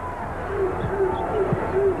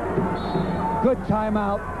 Good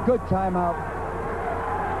timeout, good timeout.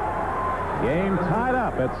 Game tied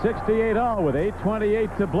up at 68-all with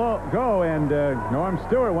 8:28 to go, and Norm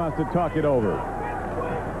Stewart wants to talk it over.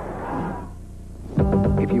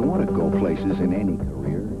 If you want to go places in any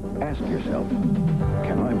career, ask yourself,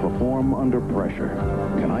 can I perform under pressure?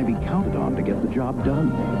 Can I be counted on to get the job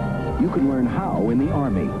done? You can learn how in the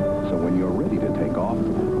Army, so when you're ready to take off,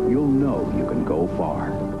 you'll know you can go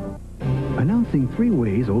far. Announcing 3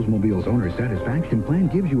 ways Oldsmobile's owner satisfaction plan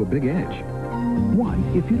gives you a big edge. 1,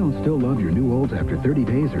 if you don't still love your new Olds after 30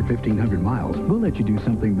 days or 1,500 miles, we'll let you do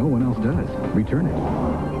something no one else does. Return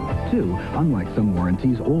it. 2, unlike some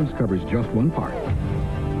warranties, Olds covers just one part.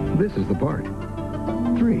 This is the part.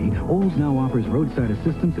 3, Olds now offers roadside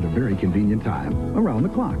assistance at a very convenient time, around the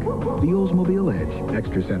clock. The Oldsmobile Edge.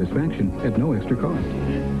 Extra satisfaction at no extra cost.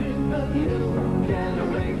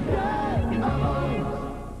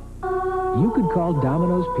 You could call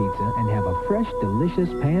Domino's Pizza and have a fresh, delicious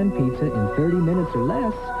pan pizza in 30 minutes or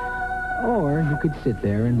less. Or you could sit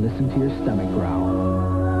there and listen to your stomach growl.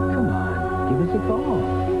 Come on, give us a call.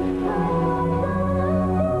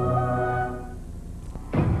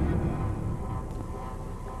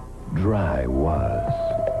 Dry was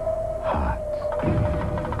hot.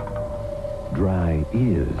 Dry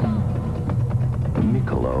is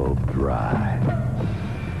Michelob Dry.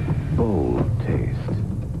 Bold taste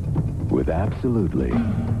with absolutely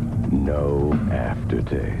no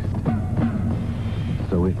aftertaste.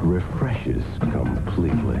 So it refreshes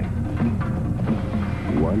completely.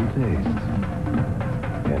 One taste,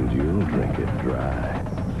 and you'll drink it dry.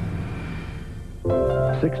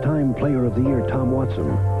 6-time Player of the Year Tom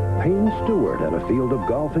Watson, Payne Stewart at a field of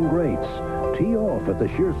golfing greats, tee off at the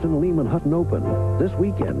Shearson Lehman Hutton Open this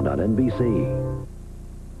weekend on NBC.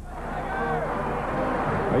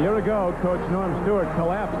 A year ago, Coach Norm Stewart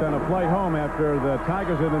collapsed on a flight home after the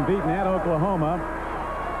Tigers had been beaten at Oklahoma.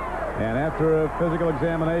 And after a physical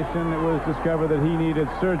examination, it was discovered that he needed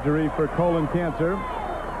surgery for colon cancer.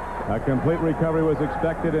 A complete recovery was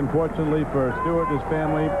expected, and fortunately for Stewart and his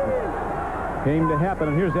family, came to happen.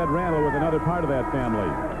 And here's Ed Randall with another part of that family.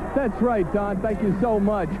 That's right, Don. Thank you so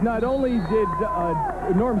much. Not only did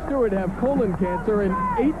Norm Stewart have colon cancer and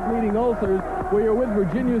 8 bleeding ulcers, we are with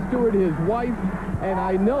Virginia Stewart, his wife, and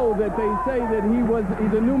I know that they say that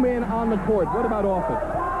he's a new man on the court. What about off it?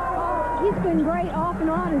 He's been great off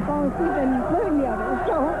and on as long as we've been living together.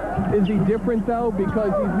 So. Is he different, though?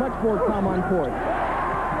 Because he's much more calm on court.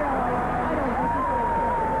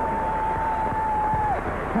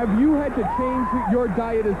 Have you had to change your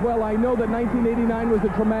diet as well? I know that 1989 was a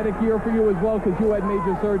traumatic year for you as well because you had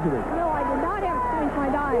major surgery. No, I did not have to change my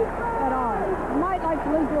diet at all. I might like to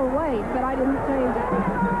lose a little weight, but I didn't change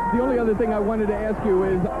it. The only other thing I wanted to ask you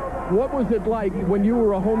is, what was it like when you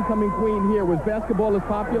were a homecoming queen here? Was basketball as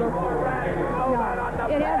popular? No,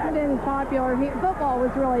 it hasn't been as popular. Football was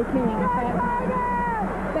really king.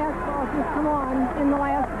 Basketball's just come on in the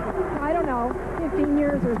last, I don't know, 15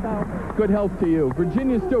 years or so. Good health to you.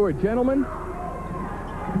 Virginia Stewart, gentlemen.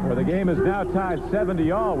 Well, the game is now tied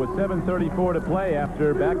 70-all with 7:34 to play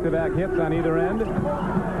after back-to-back hits on either end.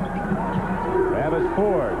 Travis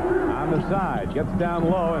Ford on the side, gets down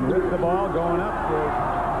low and whips the ball going up for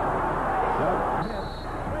Doug Smith.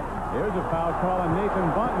 Here's a foul call on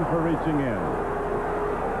Nathan Bunton for reaching in.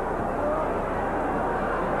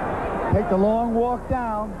 Take the long walk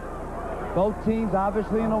down. Both teams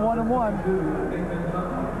obviously in a 1-on-1.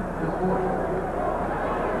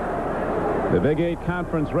 The Big 8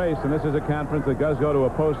 conference race, and this is a conference that does go to a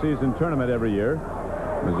postseason tournament every year.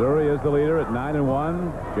 Missouri is the leader at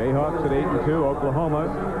 9-1. Jayhawks at 8-2. Oklahoma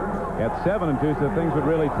at 7-2, so things would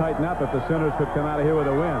really tighten up if the Sooners could come out of here with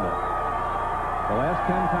a win. The last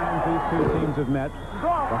 10 times these two teams have met,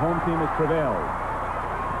 the home team has prevailed.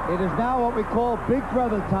 It is now what we call Big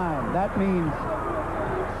Brother time. That means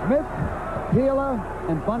Smith, Peeler,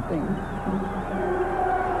 and Bunting.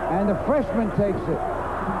 And the freshman takes it,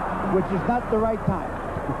 which is not the right time.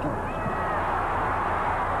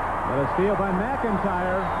 But a steal by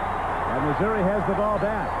McIntyre, and Missouri has the ball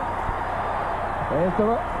back. There's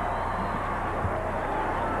the...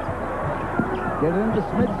 Get it into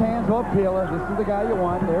Smith's hands or Peeler. This is the guy you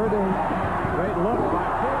want. There it is. Great look by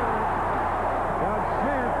Peeler. Doug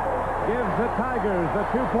Smith gives the Tigers the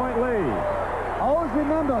 2-point lead. Always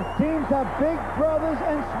remember, teams have big brothers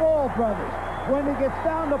and small brothers. When it gets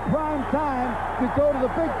down to prime time, you go to the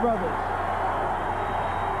big brothers.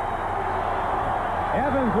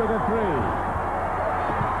 Evans with a 3.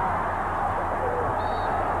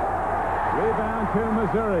 Rebound to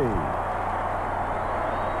Missouri.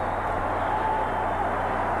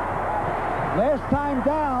 Last time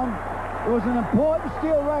down, it was an important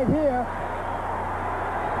steal right here.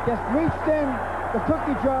 Just reached in the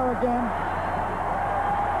cookie jar again.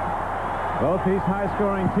 Both these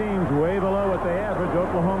high-scoring teams way below what they average.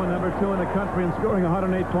 Oklahoma number 2 in the country and scoring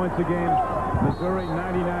 108 points a game. Missouri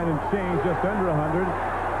 99 and change, just under 100.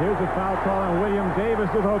 Here's a foul call on William Davis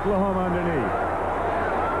with Oklahoma underneath.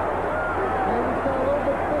 Davis got a little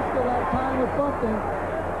bit physical that time with Bunting.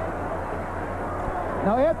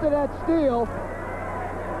 Now after that steal,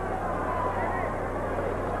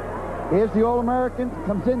 here's the All-American,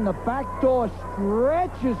 comes in the back door,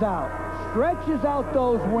 stretches out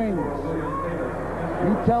those wings.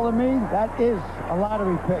 You telling me that is a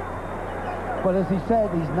lottery pick. But as he said,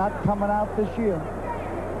 he's not coming out this year.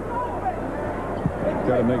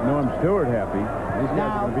 Got to make Norm Stewart happy. These guys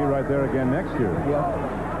are going to be right there again next year. Yeah.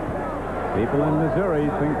 People in Missouri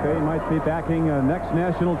think they might be backing a next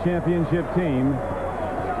national championship team.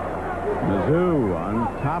 Mizzou on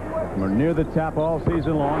top, or near the top all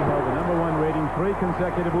season long, held the #1 rating 3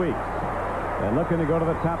 consecutive weeks. They're looking to go to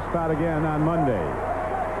the top spot again on Monday.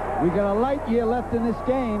 We got a light year left in this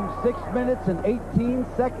game, 6 minutes and 18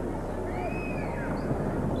 seconds.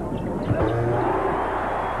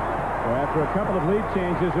 So after a couple of lead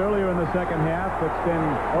changes earlier in the second half, it's been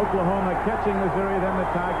Oklahoma catching Missouri, then the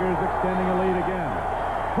Tigers extending a lead again.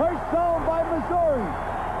 First zone by Missouri.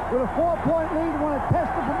 With a 4-point lead, want to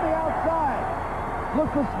test it from the outside.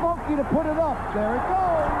 Look for Smokey to put it up. There it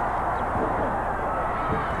goes.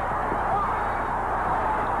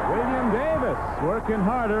 William Davis working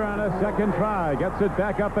harder on a second try. Gets it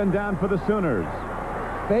back up and down for the Sooners.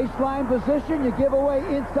 Baseline position. You give away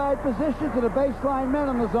inside position to the baseline men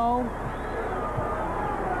in the zone.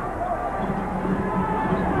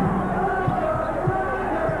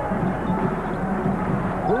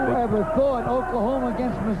 Whoever thought Oklahoma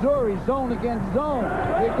against Missouri, zone against zone.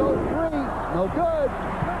 Here goes 3. No good.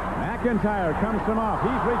 McIntyre comes from off.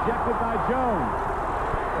 He's rejected by Jones.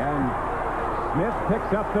 And Smith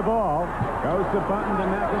picks up the ball. Goes to Bunton to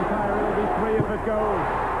McIntyre. It'll be 3 if it goes.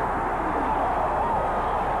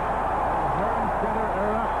 Hearn Center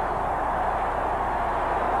erupts.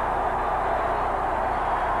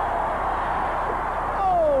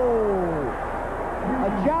 Oh! A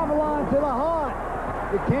javelin to the heart.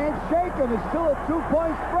 You can't shake him. It's still a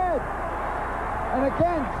 2-point spread. And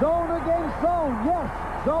again, zone against zone. Yes,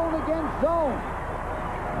 zone against zone.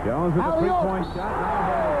 Jones with a 3-point shot. Now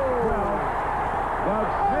has 12.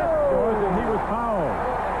 Doug Smith scores, and he was fouled.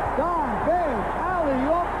 Don big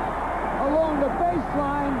alley-oop along the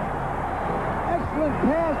baseline. Excellent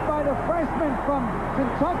pass by the freshman from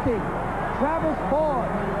Kentucky, Travis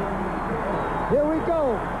Ford. Here we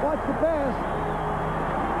go. Watch the pass.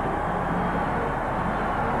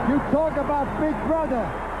 You talk about big brother.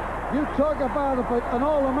 You talk about an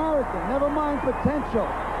All-American. Never mind potential.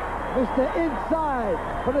 Mr. Inside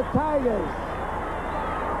for the Tigers.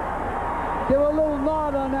 Give a little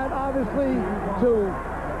nod on that, obviously, to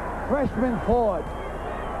freshman Ford.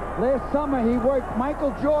 Last summer, he worked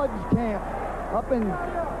Michael Jordan's camp up in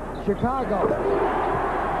Chicago.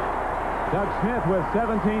 Doug Smith with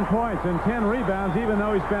 17 points and 10 rebounds, even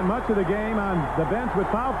though he spent much of the game on the bench with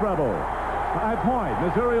foul trouble. 5-point,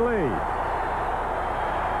 Missouri lead.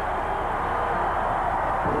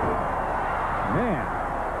 Man.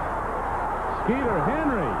 Skeeter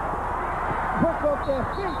Henry. Quick off their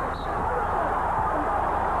feet.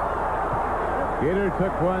 Skeeter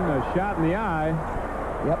took a shot in the eye.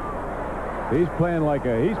 Yep. He's playing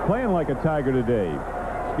like a Tiger today,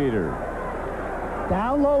 Skeeter.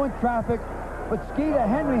 Down low in traffic, but Skeeter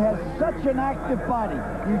Henry has such an active body.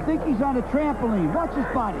 You think he's on a trampoline. Watch his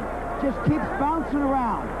body. Just keeps bouncing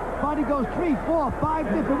around. Body goes 3, 4, 5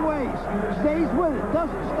 different ways. Stays with it,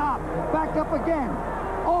 doesn't stop. Back up again.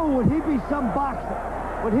 Oh, would he be some boxer?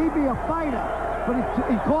 Would he be a fighter? But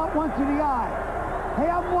he caught one to the eye. Hey,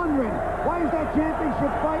 I'm wondering, why is that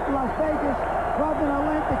championship fight in Las Vegas rather than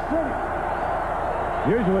Atlantic City?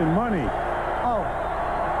 Usually money. Oh,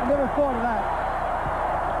 I never thought of that.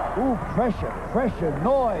 Ooh, pressure,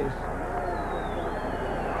 noise.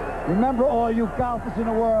 Remember, all you golfers in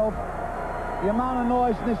the world, the amount of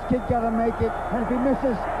noise this kid got to make it. And if he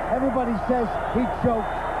misses, everybody says he choked.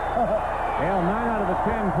 Well, 9 out of the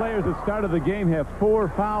 10 players that started the game have 4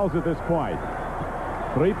 fouls at this point.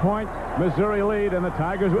 3-point Missouri lead, and the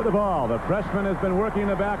Tigers with the ball. The freshman has been working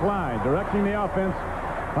the back line, directing the offense.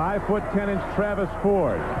 5'10" Travis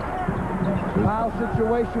Ford. Foul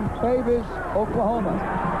situation favors Oklahoma.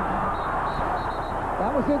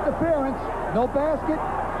 That was interference. No basket.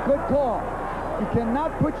 Good call. You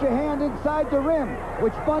cannot put your hand inside the rim,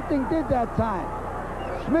 which Bunting did that time.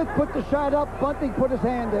 Smith put the shot up. Bunting put his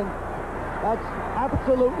hand in. That's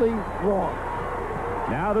absolutely wrong.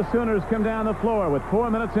 Now the Sooners come down the floor with 4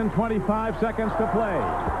 minutes and 25 seconds to play.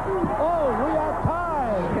 Oh, we are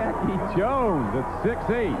tied. Jackie Jones at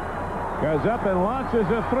 6'8". Goes up and launches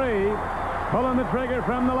a 3. Pulling the trigger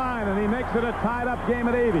from the line, and he makes it a tied-up game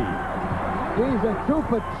at 80. These are two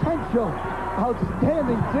potential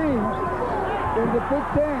outstanding teams in the Big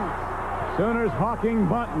Ten. Sooners hawking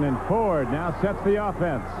Bunton, and Ford now sets the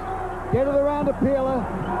offense. Get it around the peeler.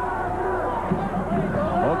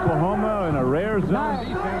 Oklahoma in a rare zone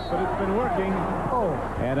defense, but it's been working. Oh.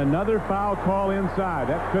 And another foul call inside.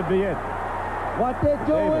 That could be it. What they're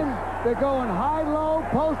doing, they're going high-low,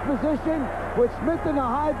 post position, with Smith in a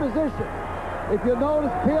high position. If you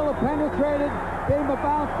notice, Peeler penetrated, gave him a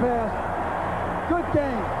bounce pass. Good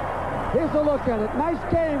game. Here's a look at it. Nice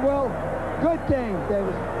game, Will. Good game,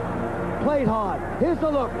 Davis. Played hard. Here's a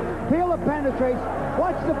look. Peeler penetrates.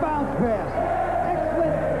 Watch the bounce pass.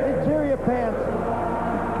 Excellent interior pass.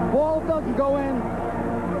 Ball doesn't go in.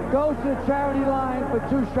 Goes to the charity line for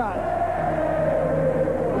 2 shots.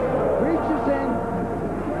 Reaches in.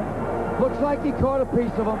 Looks like he caught a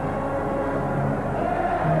piece of him.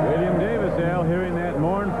 William Davis, Al, hearing that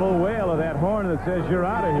mournful wail of that horn that says you're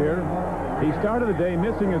out of here. He started the day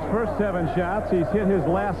missing his first 7 shots. He's hit his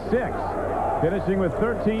last 6, finishing with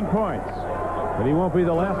 13 points. But he won't be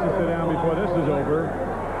the last to sit down before this is over.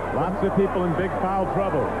 Lots of people in big foul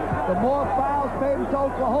trouble. The more fouls favors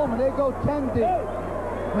Oklahoma. They go 10 deep.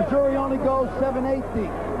 Missouri only goes 7-8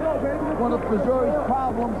 deep. One of Missouri's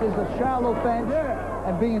problems is a shallow bench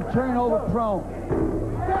and being turnover prone.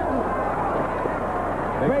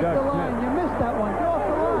 Break the line. You missed that one. Get off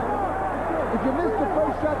the line. If you missed the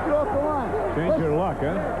first shot, get off the line. Change your luck,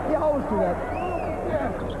 huh? You always do that.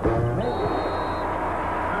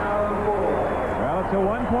 Well, it's a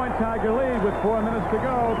 1-point Tiger lead with 4 minutes to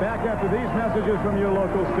go. Back after these messages from your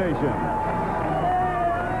local station.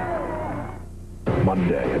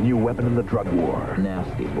 Monday, a new weapon in the drug war.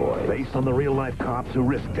 Nasty Boys. Based on the real-life cops who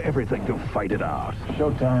risked everything to fight it out.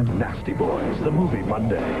 Showtime. Nasty Boys, the movie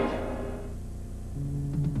Monday.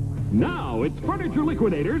 Now it's Furniture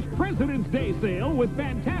Liquidators President's Day sale with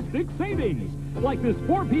fantastic savings. Like this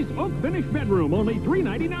 4-piece oak finish bedroom, only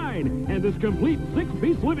 $3.99. And this complete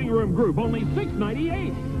 6-piece living room group, only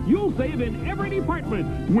 $6.98. You'll save in every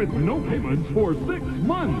department with no payments for 6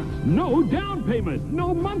 months. No down payment,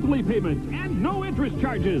 no monthly payments, and no interest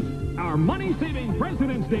charges. Our money-saving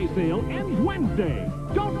President's Day sale ends Wednesday.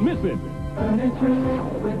 Don't miss it. Furniture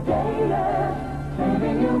Liquidators,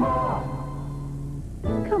 saving you more.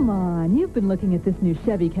 Come on, you've been looking at this new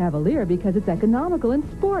Chevy Cavalier because it's economical and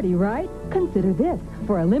sporty, right? Consider this.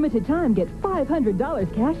 For a limited time, get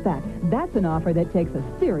 $500 cash back. That's an offer that takes a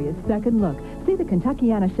serious second look. See the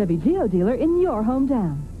Kentuckiana Chevy Geo dealer in your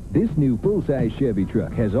hometown. This new full-size Chevy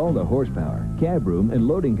truck has all the horsepower, cab room, and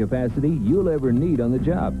loading capacity you'll ever need on the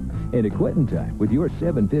job. And at quitting time, with your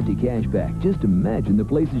 $750 cash back, just imagine the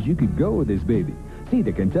places you could go with this baby. See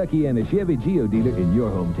the Kentuckiana Chevy Geo dealer in your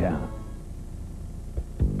hometown.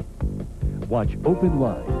 Watch Open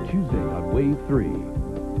Line Tuesday on Wave 3.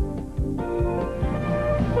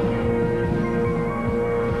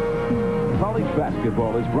 College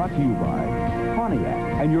basketball is brought to you by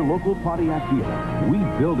Pontiac and your local Pontiac dealer. We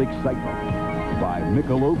build excitement. By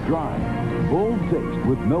Michelob Dry. Bold taste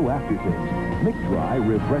with no aftertaste. Mick Dry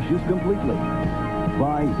refreshes completely.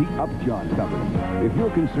 By the Upjohn Company. If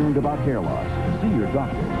you're concerned about hair loss, see your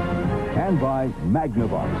doctor. And by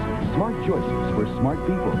Magnavox. Smart choices for smart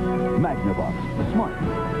people. Magnavox. Smart.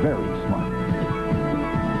 Very smart.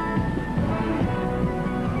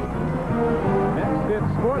 Next, it's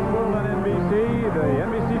Sports World on NBC. The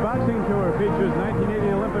NBC Boxing Tour features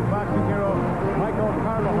 1980 Olympic boxer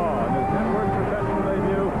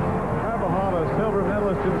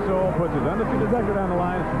puts his undefeated record on the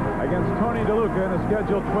line against Tony DeLuca in a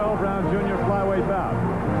scheduled 12-round junior flyweight bout.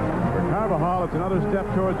 For Carvajal, it's another step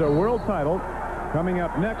towards a world title. Coming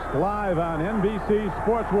up next, live on NBC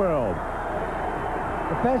Sports World.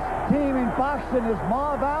 The best team in boxing is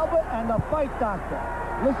Marv Albert and the Fight Doctor.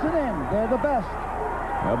 Listen in, they're the best.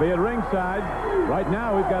 They'll be at ringside. Right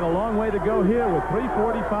now, we've got a long way to go here with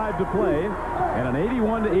 3:45 to play and an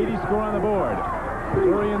 81-80 score on the board.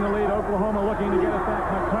 Missouri in the lead. Oklahoma looking to get it back.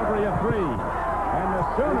 McCovery a 3. And the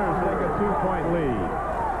Sooners take a 2-point lead.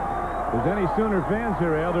 If there's any Sooner fans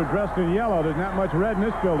here, Al, they're dressed in yellow. There's not much red in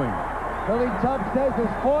this building. Billy Tubbs says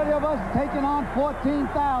there's 40 of us taking on 14,000.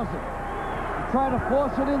 Try to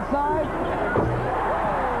force it inside.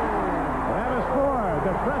 Travis Ford,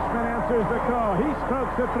 the freshman, answers the call. He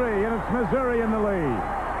strokes the 3, and it's Missouri in the lead.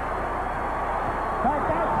 Back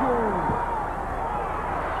at you.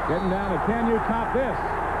 Getting down to can you top this?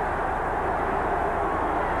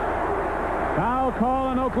 Foul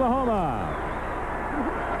call in Oklahoma.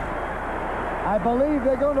 I believe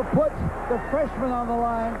they're going to put the freshman on the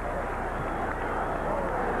line.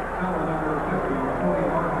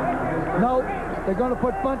 No, they're going to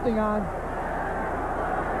put Bunting on.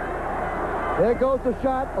 There goes the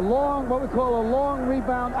shot, a long, what we call a long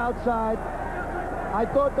rebound outside. I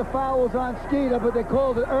thought the foul was on Skeeter, but they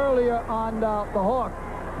called it earlier on the Hawk.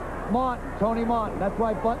 Martin, Tony Martin. That's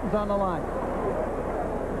why Bunton's on the line.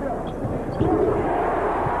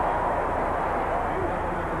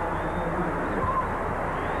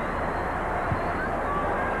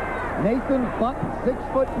 Nathan Bunton,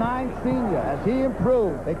 6'9" senior. As he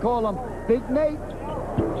improved, they call him Big Nate.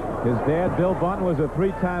 His dad, Bill Bunton, was a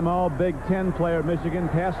 3-time All-Big Ten player at Michigan.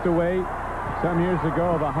 Passed away some years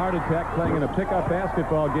ago of a heart attack playing in a pickup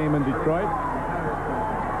basketball game in Detroit.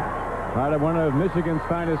 Part of one of Michigan's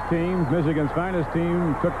finest teams. Michigan's finest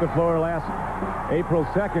team took the floor last April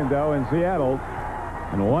 2nd, though, in Seattle,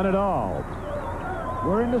 and won it all.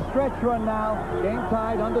 We're in the stretch run now. Game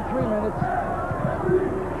tied under 3 minutes.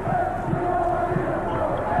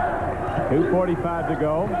 2:45 to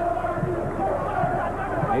go.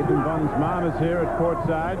 Nathan Bunton's mom is here at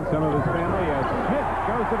courtside. Some of his family as Smith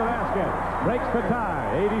goes to the basket. Breaks the tie.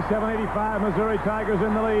 87-85. Missouri Tigers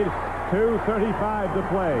in the lead. 2:35 to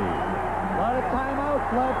play. A lot of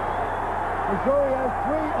timeouts left. Missouri has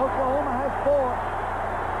 3. Oklahoma has 4.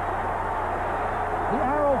 The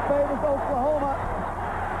arrow favors Oklahoma.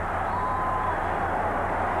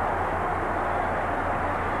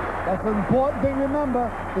 That's an important thing to remember.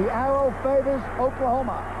 The arrow favors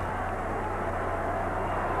Oklahoma.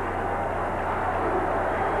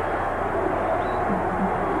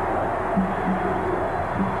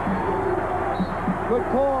 Good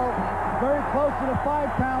call. Very close to the 5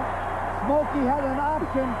 count. Smokey had an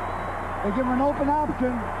option. They give him an open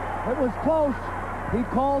option. It was close. He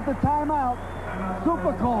called the timeout.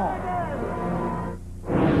 Super call.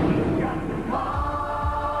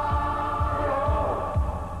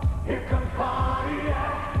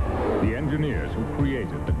 The engineers who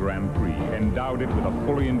created the Grand Prix endowed it with a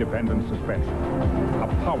fully independent suspension, a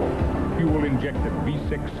powerful, fuel-injected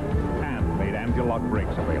V6, and made anti-lock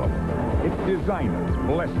brakes available. Its designers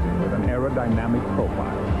blessed it with an aerodynamic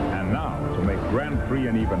profile. And now, to make Grand Prix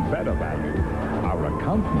an even better value, our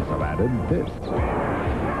accountants have added this.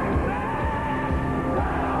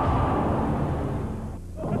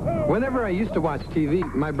 Whenever I used to watch TV,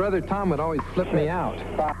 my brother Tom would always flip me out.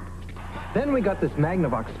 Then we got this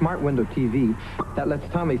Magnavox smart window TV that lets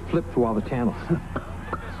Tommy flip through all the channels.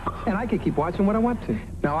 And I can keep watching what I want to.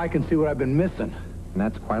 Now I can see what I've been missing. And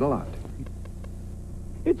that's quite a lot.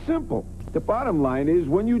 It's simple. The bottom line is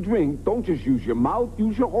when you drink, don't just use your mouth,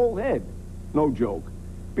 use your whole head. No joke.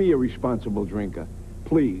 Be a responsible drinker.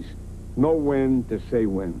 Please, know when to say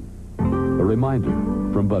when. A reminder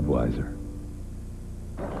from Budweiser.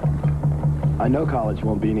 I know college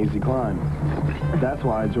won't be an easy climb. That's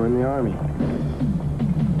why I joined the Army.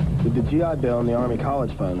 With the GI Bill and the Army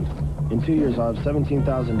College Fund, in 2 years I'll have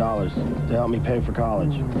 $17,000 to help me pay for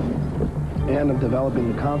college. And I'm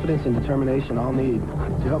developing the confidence and determination I'll need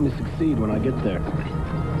to help me succeed when I get there.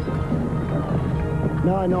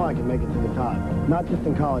 Now I know I can make it to the top, not just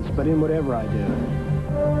in college, but in whatever I do.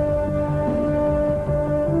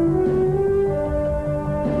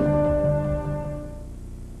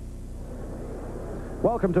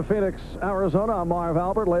 Welcome to Phoenix, Arizona. I'm Marv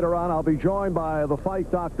Albert. Later on, I'll be joined by the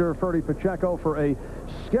fight doctor, Ferdy Pacheco, for a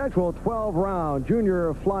scheduled 12-round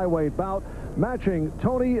junior flyweight bout. matching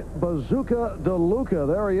Tony Bazooka DeLuca.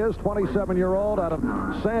 There he is, 27-year-old out of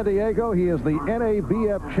San Diego. He is the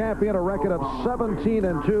NABF champion, a record of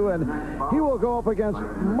 17-2, and he will go up against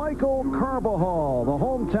Michael Carbajal, the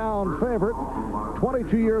hometown favorite,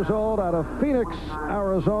 22 years old out of Phoenix,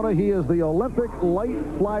 Arizona. He is the Olympic light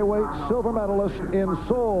flyweight silver medalist in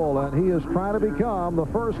Seoul, and he is trying to become the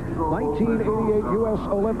first 1988 U.S.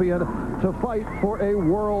 Olympian to fight for a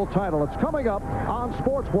world title. It's coming up on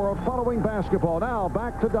Sports World following basketball. Now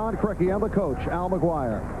back to Don Criqui and the coach, Al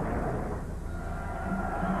McGuire.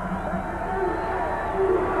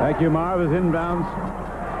 Thank you, Marv. As inbounds,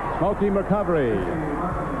 Smoky McCovery.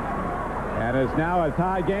 And it's now a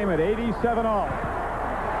tie game at 87 all.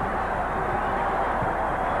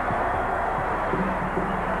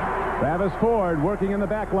 Travis Ford working in the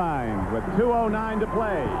back line with 2:09 to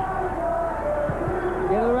play.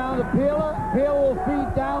 Get it around the Peeler. Peeler will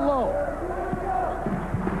feed down low.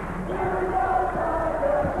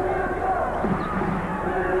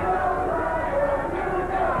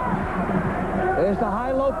 There's the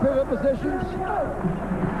high-low pivot positions.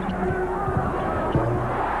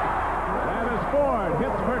 Travis Ford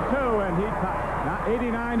hits for 2, and he ties. Now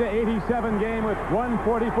 89-87 game with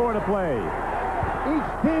 1:44 to play. Each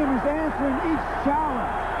team is answering each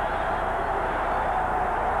challenge.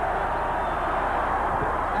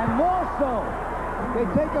 And more so, they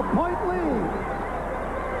take a point lead.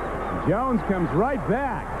 Jones comes right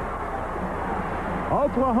back.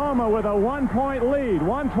 Oklahoma with a 1-point lead,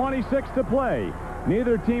 1:26 to play.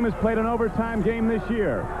 Neither team has played an overtime game this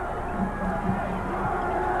year.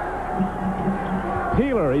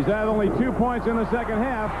 Peeler, he's had only 2 points in the second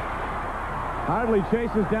half. Hardly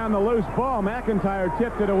chases down the loose ball. McIntyre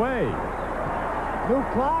tipped it away. New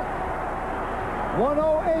clock.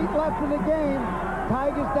 1:08 left in the game.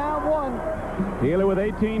 Tigers down 1. Peeler with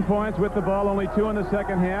 18 points with the ball, only 2 in the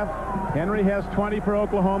second half. Henry has 20 for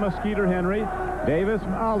Oklahoma, Skeeter Henry. Davis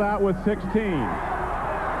fouled out with 16.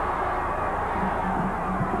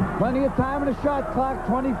 Plenty of time in the shot clock,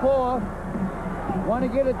 24. Want to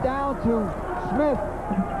get it down to Smith.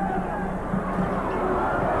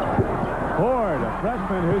 Ford, a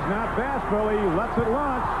freshman who's not bashful, he lets it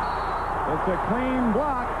launch. It's a clean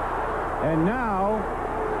block. And now,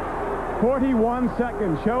 41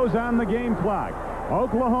 seconds shows on the game clock.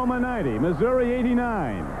 Oklahoma 90, Missouri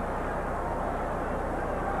 89.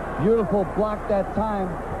 Beautiful block that time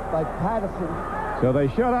by Patterson. So they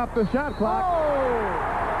shut off the shot clock.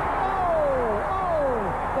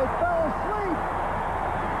 They fell asleep.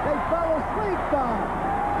 They fell asleep, Don.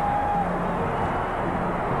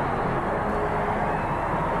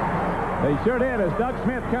 They sure did as Doug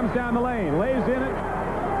Smith comes down the lane, lays in it,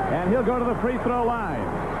 and he'll go to the free throw line.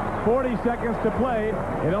 40 seconds to play.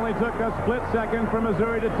 It only took a split second for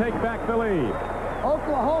Missouri to take back the lead.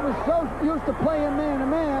 Oklahoma's so used to playing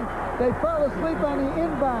man-to-man, they fell asleep on the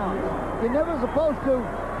inbounds. You're never supposed to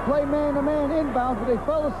play man-to-man inbounds, but they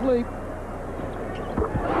fell asleep.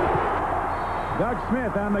 Doug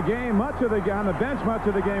Smith on the game, on the bench much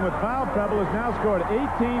of the game with foul trouble, has now scored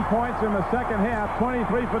 18 points in the second half,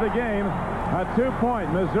 23 for the game. A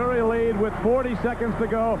 2-point Missouri lead with 40 seconds to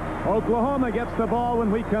go. Oklahoma gets the ball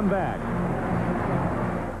when we come back.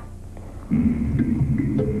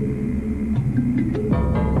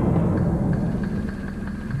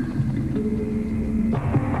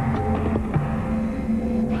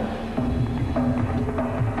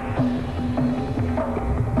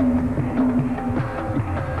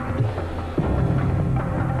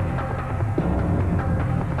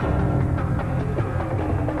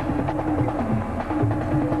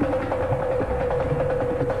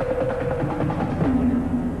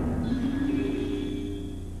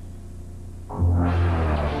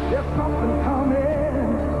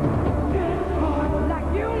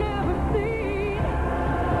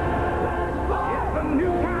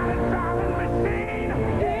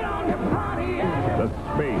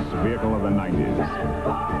 Vehicle of the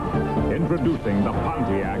 90s. Introducing the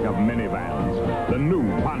Pontiac of minivans, the new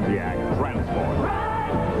Pontiac Transport.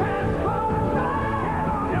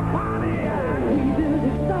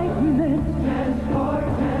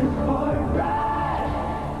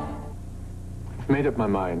 I've made up my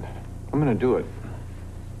mind. I'm going to do it.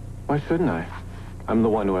 Why shouldn't I? I'm the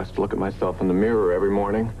one who has to look at myself in the mirror every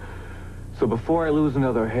morning. So before I lose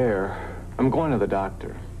another hair, I'm going to the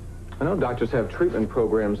doctor. I know doctors have treatment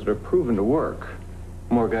programs that are proven to work.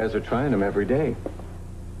 More guys are trying them every day.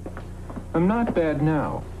 I'm not bad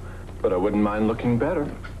now, but I wouldn't mind looking better.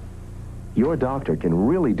 Your doctor can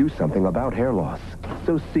really do something about hair loss.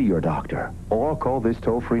 So see your doctor, or call this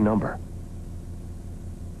toll-free number.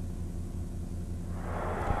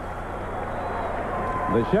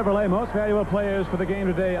 The Chevrolet most valuable players for the game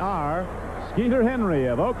today are Skeeter Henry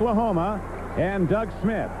of Oklahoma and Doug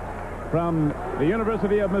Smith. From the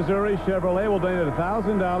University of Missouri, Chevrolet will donate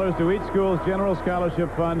 $1,000 to each school's general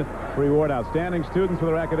scholarship fund to reward outstanding students for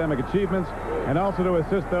their academic achievements and also to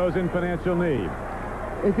assist those in financial need.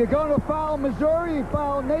 If you're going to foul Missouri, you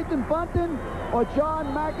foul Nathan Bunton or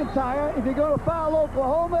John McIntyre. If you're going to foul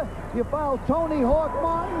Oklahoma, you foul Tony Hawk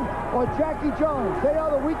Martin or Jackie Jones. They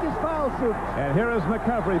are the weakest foul shooters. And here is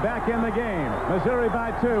McCovery back in the game. Missouri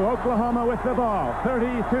by 2. Oklahoma with the ball.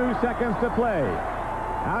 32 seconds to play.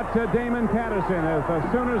 Out to Damon Patterson as the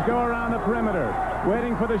Sooners go around the perimeter.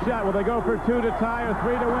 Waiting for the shot. Will they go for 2 to tie or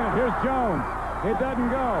 3 to win it? Here's Jones. It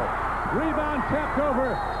doesn't go. Rebound tapped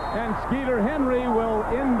over. And Skeeter Henry will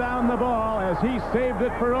inbound the ball as he saved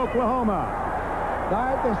it for Oklahoma. All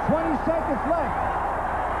right, there's 20 seconds left.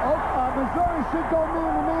 Missouri should go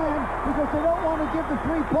man-to-man because they don't want to give the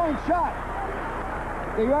three-point shot.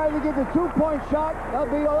 They rather give the two-point shot,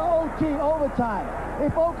 that'll be OT, overtime.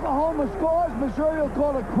 If Oklahoma scores, Missouri will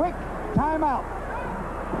call a quick timeout.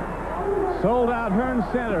 Sold out Hearn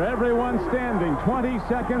Center. Everyone standing. 20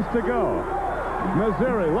 seconds to go.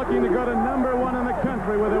 Missouri looking to go to #1 in the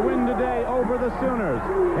country with a win today over the Sooners.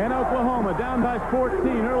 And Oklahoma down by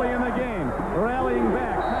 14 early in the game. Rallying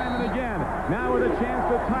back time and again. Now with a chance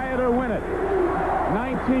to tie it or win it.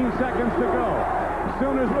 19 seconds to go.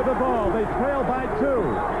 Sooners with the ball. They trail by 2.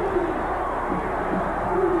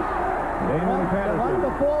 Damon Patterson. They want the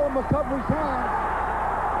ball in McCovery's hands.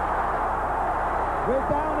 We're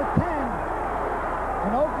down to 10.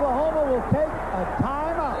 And Oklahoma will take a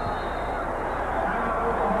timeout.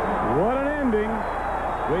 What an ending.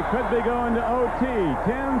 We could be going to OT.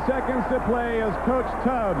 10 seconds to play as Coach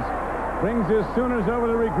Tubbs brings his Sooners over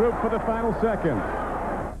to regroup for the final second.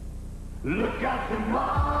 Look out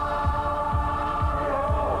tomorrow.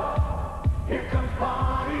 Here comes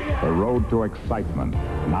Bonnie. The road to excitement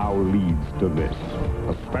now leads to this.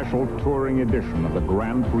 A special touring edition of the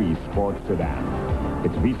Grand Prix Sports Sedan.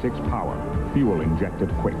 Its V6 power, fuel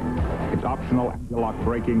injected quick. Its optional anti-lock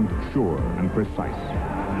braking, sure and precise.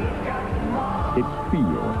 Its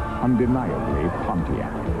feel, undeniably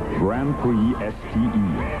Pontiac. Grand Prix STE.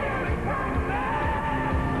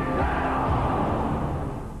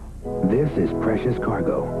 This is precious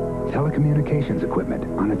cargo. Telecommunications equipment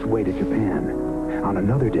on its way to Japan. On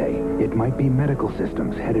another day, it might be medical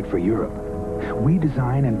systems headed for Europe. We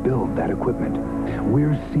design and build that equipment.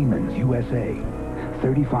 We're Siemens USA.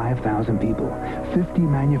 35,000 people, 50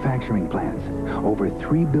 manufacturing plants, over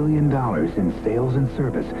 $3 billion in sales and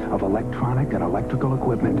service of electronic and electrical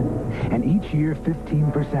equipment. And each year,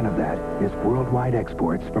 15% of that is worldwide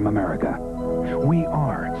exports from America. We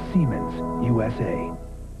are Siemens USA.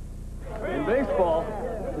 In baseball,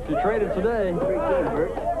 if you traded today,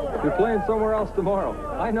 you're playing somewhere else tomorrow.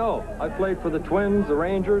 I know. I played for the Twins, the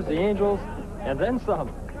Rangers, the Angels, and then some.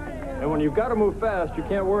 And when you've got to move fast, you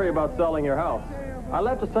can't worry about selling your house. I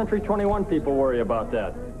let the Century 21 people worry about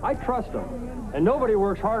that. I trust them. And nobody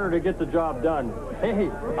works harder to get the job done. Hey,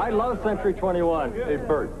 I love Century 21. Hey,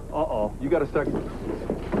 Bert. Uh-oh. You got a second?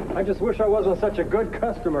 I just wish I wasn't such a good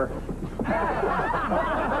customer.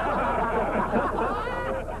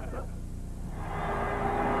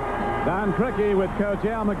 Don Crickey with Coach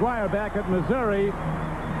Al McGuire back at Missouri.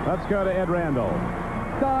 Let's go to Ed Randall.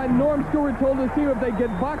 Norm Stewart told us here if they get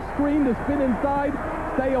box screen to spin inside,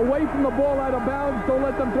 stay away from the ball out of bounds. Don't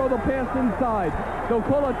let them throw the pass inside. They'll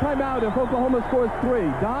call a timeout if Oklahoma scores 3.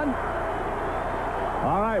 Don?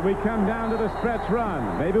 All right, we come down to the stretch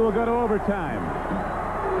run. Maybe we'll go to overtime.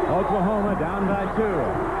 Oklahoma down by 2.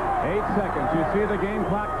 8 seconds. You see the game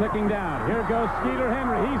clock ticking down. Here goes Skeeter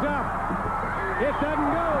Henry. He's up. It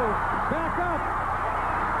doesn't go. Back up.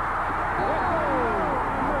 It goes.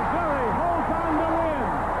 Missouri holds on to win.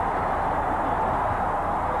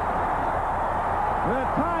 The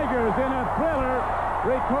Tigers, in a thriller,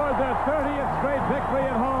 record their 30th straight victory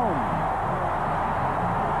at home.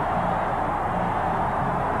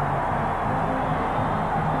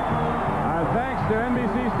 Our thanks to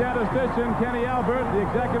NBC statistician Kenny Albert. The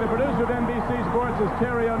executive producer of NBC Sports is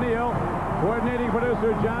Terry O'Neill. Coordinating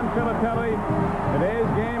producer John Filippelli. Today's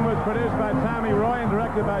game was produced by Tommy Roy and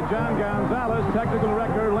directed by John Gonzalez. Technical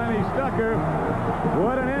director Lenny Stucker.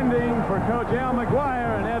 What an ending for Coach Al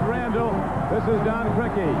McGuire and Ed Randall. This is Don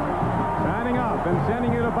Crickey signing off and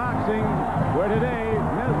sending you to boxing, where today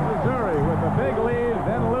Missouri with a big lead,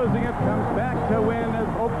 then losing it, comes back to win as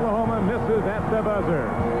Oklahoma misses at the buzzer.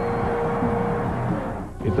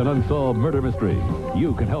 It's an unsolved murder mystery.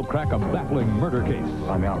 You can help crack a baffling murder case.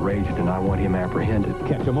 I'm outraged and I want him apprehended.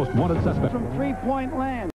 Catch a most wanted suspect. From three-point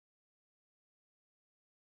land.